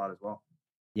that spot as well.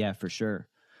 Yeah, for sure.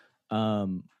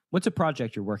 What's a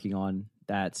project you're working on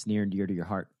that's near and dear to your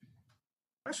heart?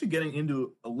 I'm actually getting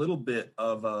into a little bit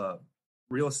of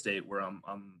real estate where I'm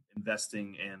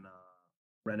investing in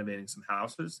renovating some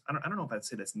houses. I don't know if I'd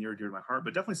say that's near and dear to my heart,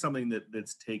 but definitely something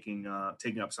that's taking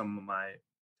up some of my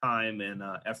time and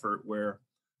effort. Where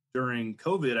during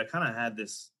COVID, I kind of had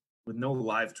this, with no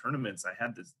live tournaments, I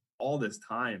had all this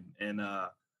time. And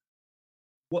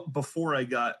before I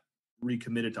got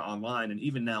recommitted to online, and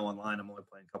even now online, I'm only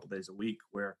playing a couple days a week,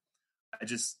 where I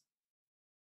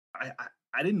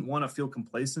didn't want to feel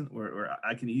complacent, where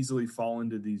I can easily fall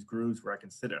into these grooves where I can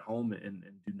sit at home and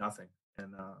do nothing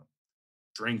and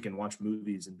drink and watch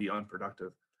movies and be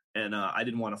unproductive. And I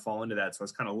didn't want to fall into that. So I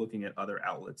was kind of looking at other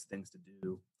outlets, things to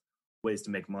do, ways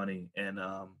to make money, and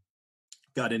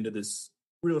got into this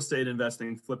real estate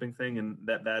investing, flipping thing. And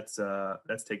that's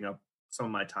taking up some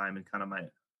of my time and kind of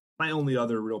my only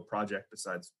other real project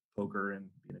besides poker and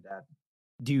being a dad.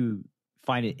 Do you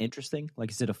find it interesting?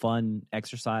 Is it a fun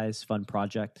exercise, fun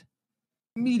project?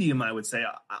 Medium, I would say.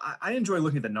 I enjoy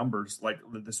looking at the numbers, like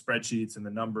the spreadsheets and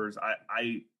the numbers.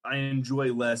 I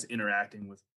enjoy less interacting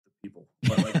with the people.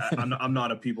 But I'm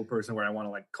not a people person where I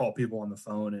want to call people on the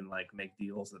phone and make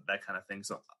deals, that kind of thing.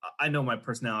 So I know my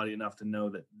personality enough to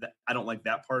know that I don't like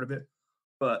that part of it.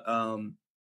 But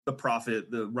the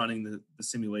profit, the running the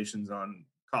simulations on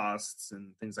costs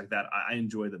and things like that, I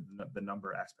enjoy the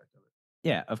number aspect of it.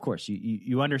 Yeah, of course.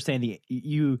 You understand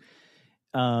you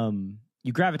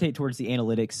gravitate towards the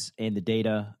analytics and the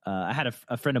data. I had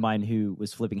a friend of mine who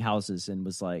was flipping houses and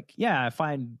was like, yeah, I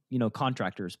find,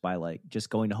 contractors by just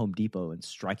going to Home Depot and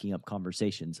striking up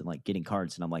conversations and getting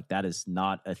cards. And I'm like, that is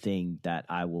not a thing that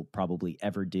I will probably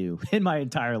ever do in my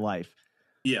entire life.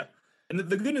 Yeah. And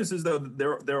the good news is, though,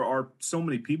 there are so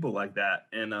many people like that.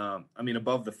 And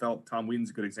above the felt, Tom Wheaton's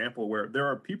a good example, where there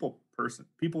are people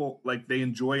they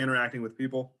enjoy interacting with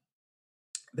people.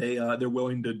 They're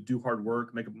willing to do hard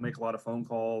work, make a lot of phone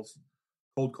calls,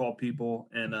 cold call people,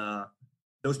 and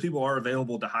those people are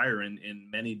available to hire in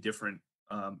many different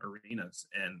arenas.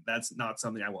 And that's not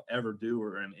something I will ever do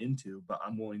or am into, but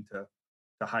I'm willing to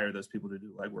hire those people to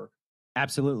do legwork.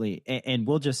 Absolutely. And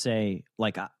we'll just say,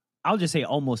 I'll just say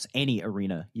almost any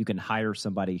arena, you can hire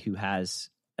somebody who has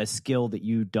a skill that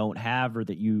you don't have or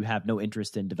that you have no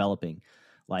interest in developing.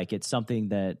 Like, it's something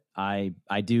that I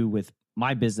do with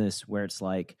my business, where it's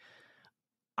like,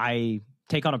 I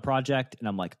take on a project and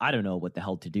I'm like, I don't know what the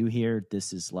hell to do here.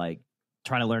 This is like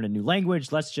trying to learn a new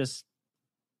language. Let's just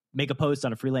make a post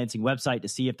on a freelancing website to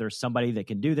see if there's somebody that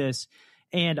can do this.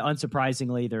 And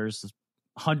unsurprisingly, there's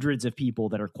hundreds of people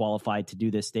that are qualified to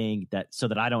do this thing, so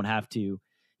that I don't have to,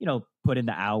 put in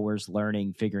the hours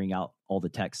learning, figuring out all the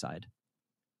tech side.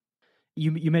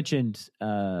 You mentioned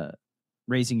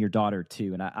raising your daughter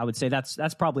too, and I would say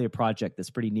that's probably a project that's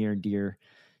pretty near and dear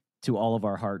to all of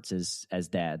our hearts as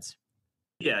dads.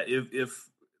 Yeah, if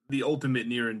the ultimate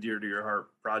near and dear to your heart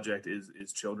project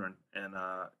is children, and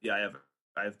I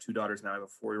have 2 daughters now. I have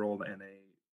a 4-year-old and a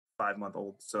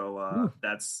 5-month-old. So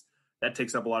that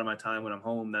takes up a lot of my time when I'm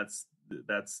home. That's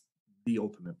the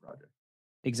ultimate project.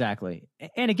 Exactly.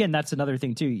 And again, that's another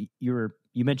thing too. You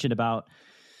mentioned about,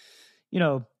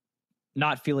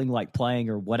 not feeling like playing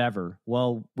or whatever.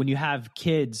 Well, when you have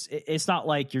kids, it's not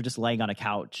like you're just laying on a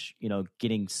couch,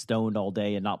 getting stoned all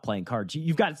day and not playing cards.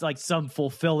 You've got like some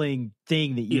fulfilling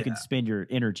thing that you can spend your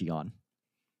energy on.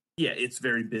 Yeah, it's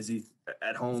very busy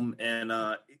at home, and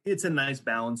it's a nice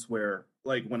balance where,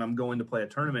 like, when I'm going to play a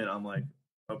tournament, I'm like,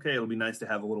 okay, it'll be nice to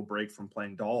have a little break from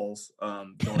playing dolls.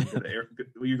 You're going to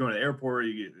the airport,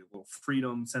 you get a little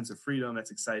sense of freedom.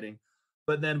 That's exciting.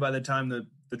 But then by the time the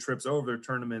trip's over, the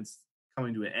tournament's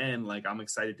coming to an end, like, I'm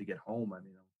excited to get home. I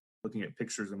mean, I'm looking at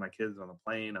pictures of my kids on the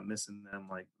plane. I'm missing them,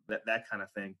 like that kind of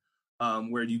thing.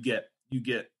 Where you're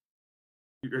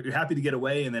happy to get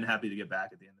away and then happy to get back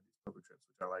at the end of these poker trips,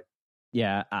 which I like.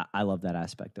 Yeah, I love that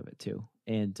aspect of it too.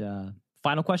 And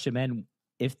final question, man.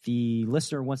 If the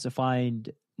listener wants to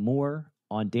find more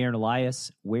on Darren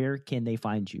Elias, where can they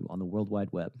find you on the World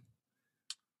Wide Web?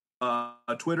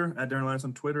 Twitter, at Darren Elias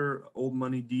on Twitter, Old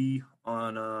Money D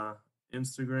on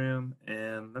Instagram,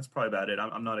 and that's probably about it.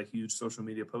 I'm not a huge social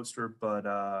media poster, but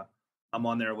I'm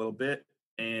on there a little bit,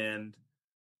 and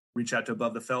reach out to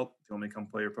Above the Felt if you want me to come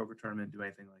play your poker tournament, do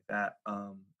anything like that.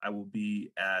 I will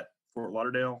be at Fort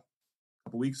Lauderdale a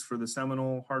couple weeks for the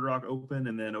Seminole Hard Rock Open,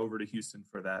 and then over to Houston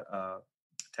for that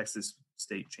Texas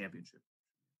State Championship.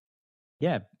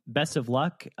 Yeah, best of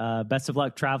luck. Best of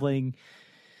luck traveling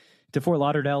to Fort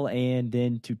Lauderdale and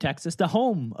then to Texas, the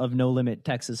home of No Limit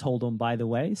Texas Hold'em, by the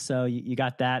way. So you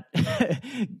got that.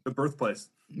 The birthplace.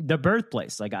 The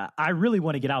birthplace. Like, I really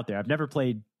want to get out there. I've never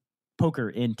played poker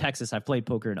in Texas. I've played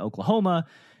poker in Oklahoma,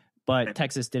 but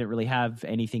Texas didn't really have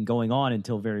anything going on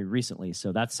until very recently.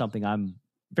 So that's something I'm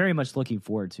very much looking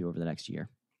forward to over the next year.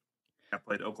 I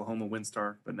played Oklahoma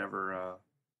WinStar, but never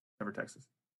Texas.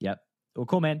 Yep. Well,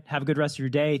 cool, man. Have a good rest of your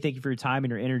day. Thank you for your time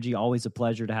and your energy. Always a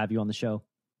pleasure to have you on the show.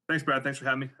 Thanks, Brad. Thanks for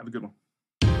having me. Have a good one.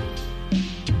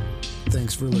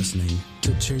 Thanks for listening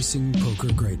to Chasing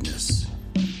Poker Greatness.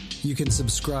 You can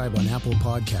subscribe on Apple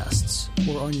Podcasts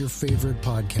or on your favorite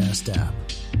podcast app.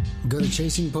 Go to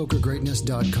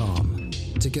chasingpokergreatness.com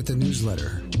to get the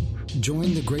newsletter.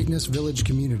 Join the Greatness Village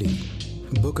community,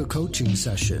 book a coaching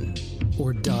session,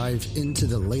 or dive into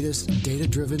the latest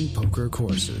data-driven poker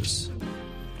courses.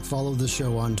 Follow the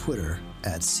show on Twitter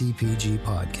at CPG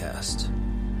Podcast.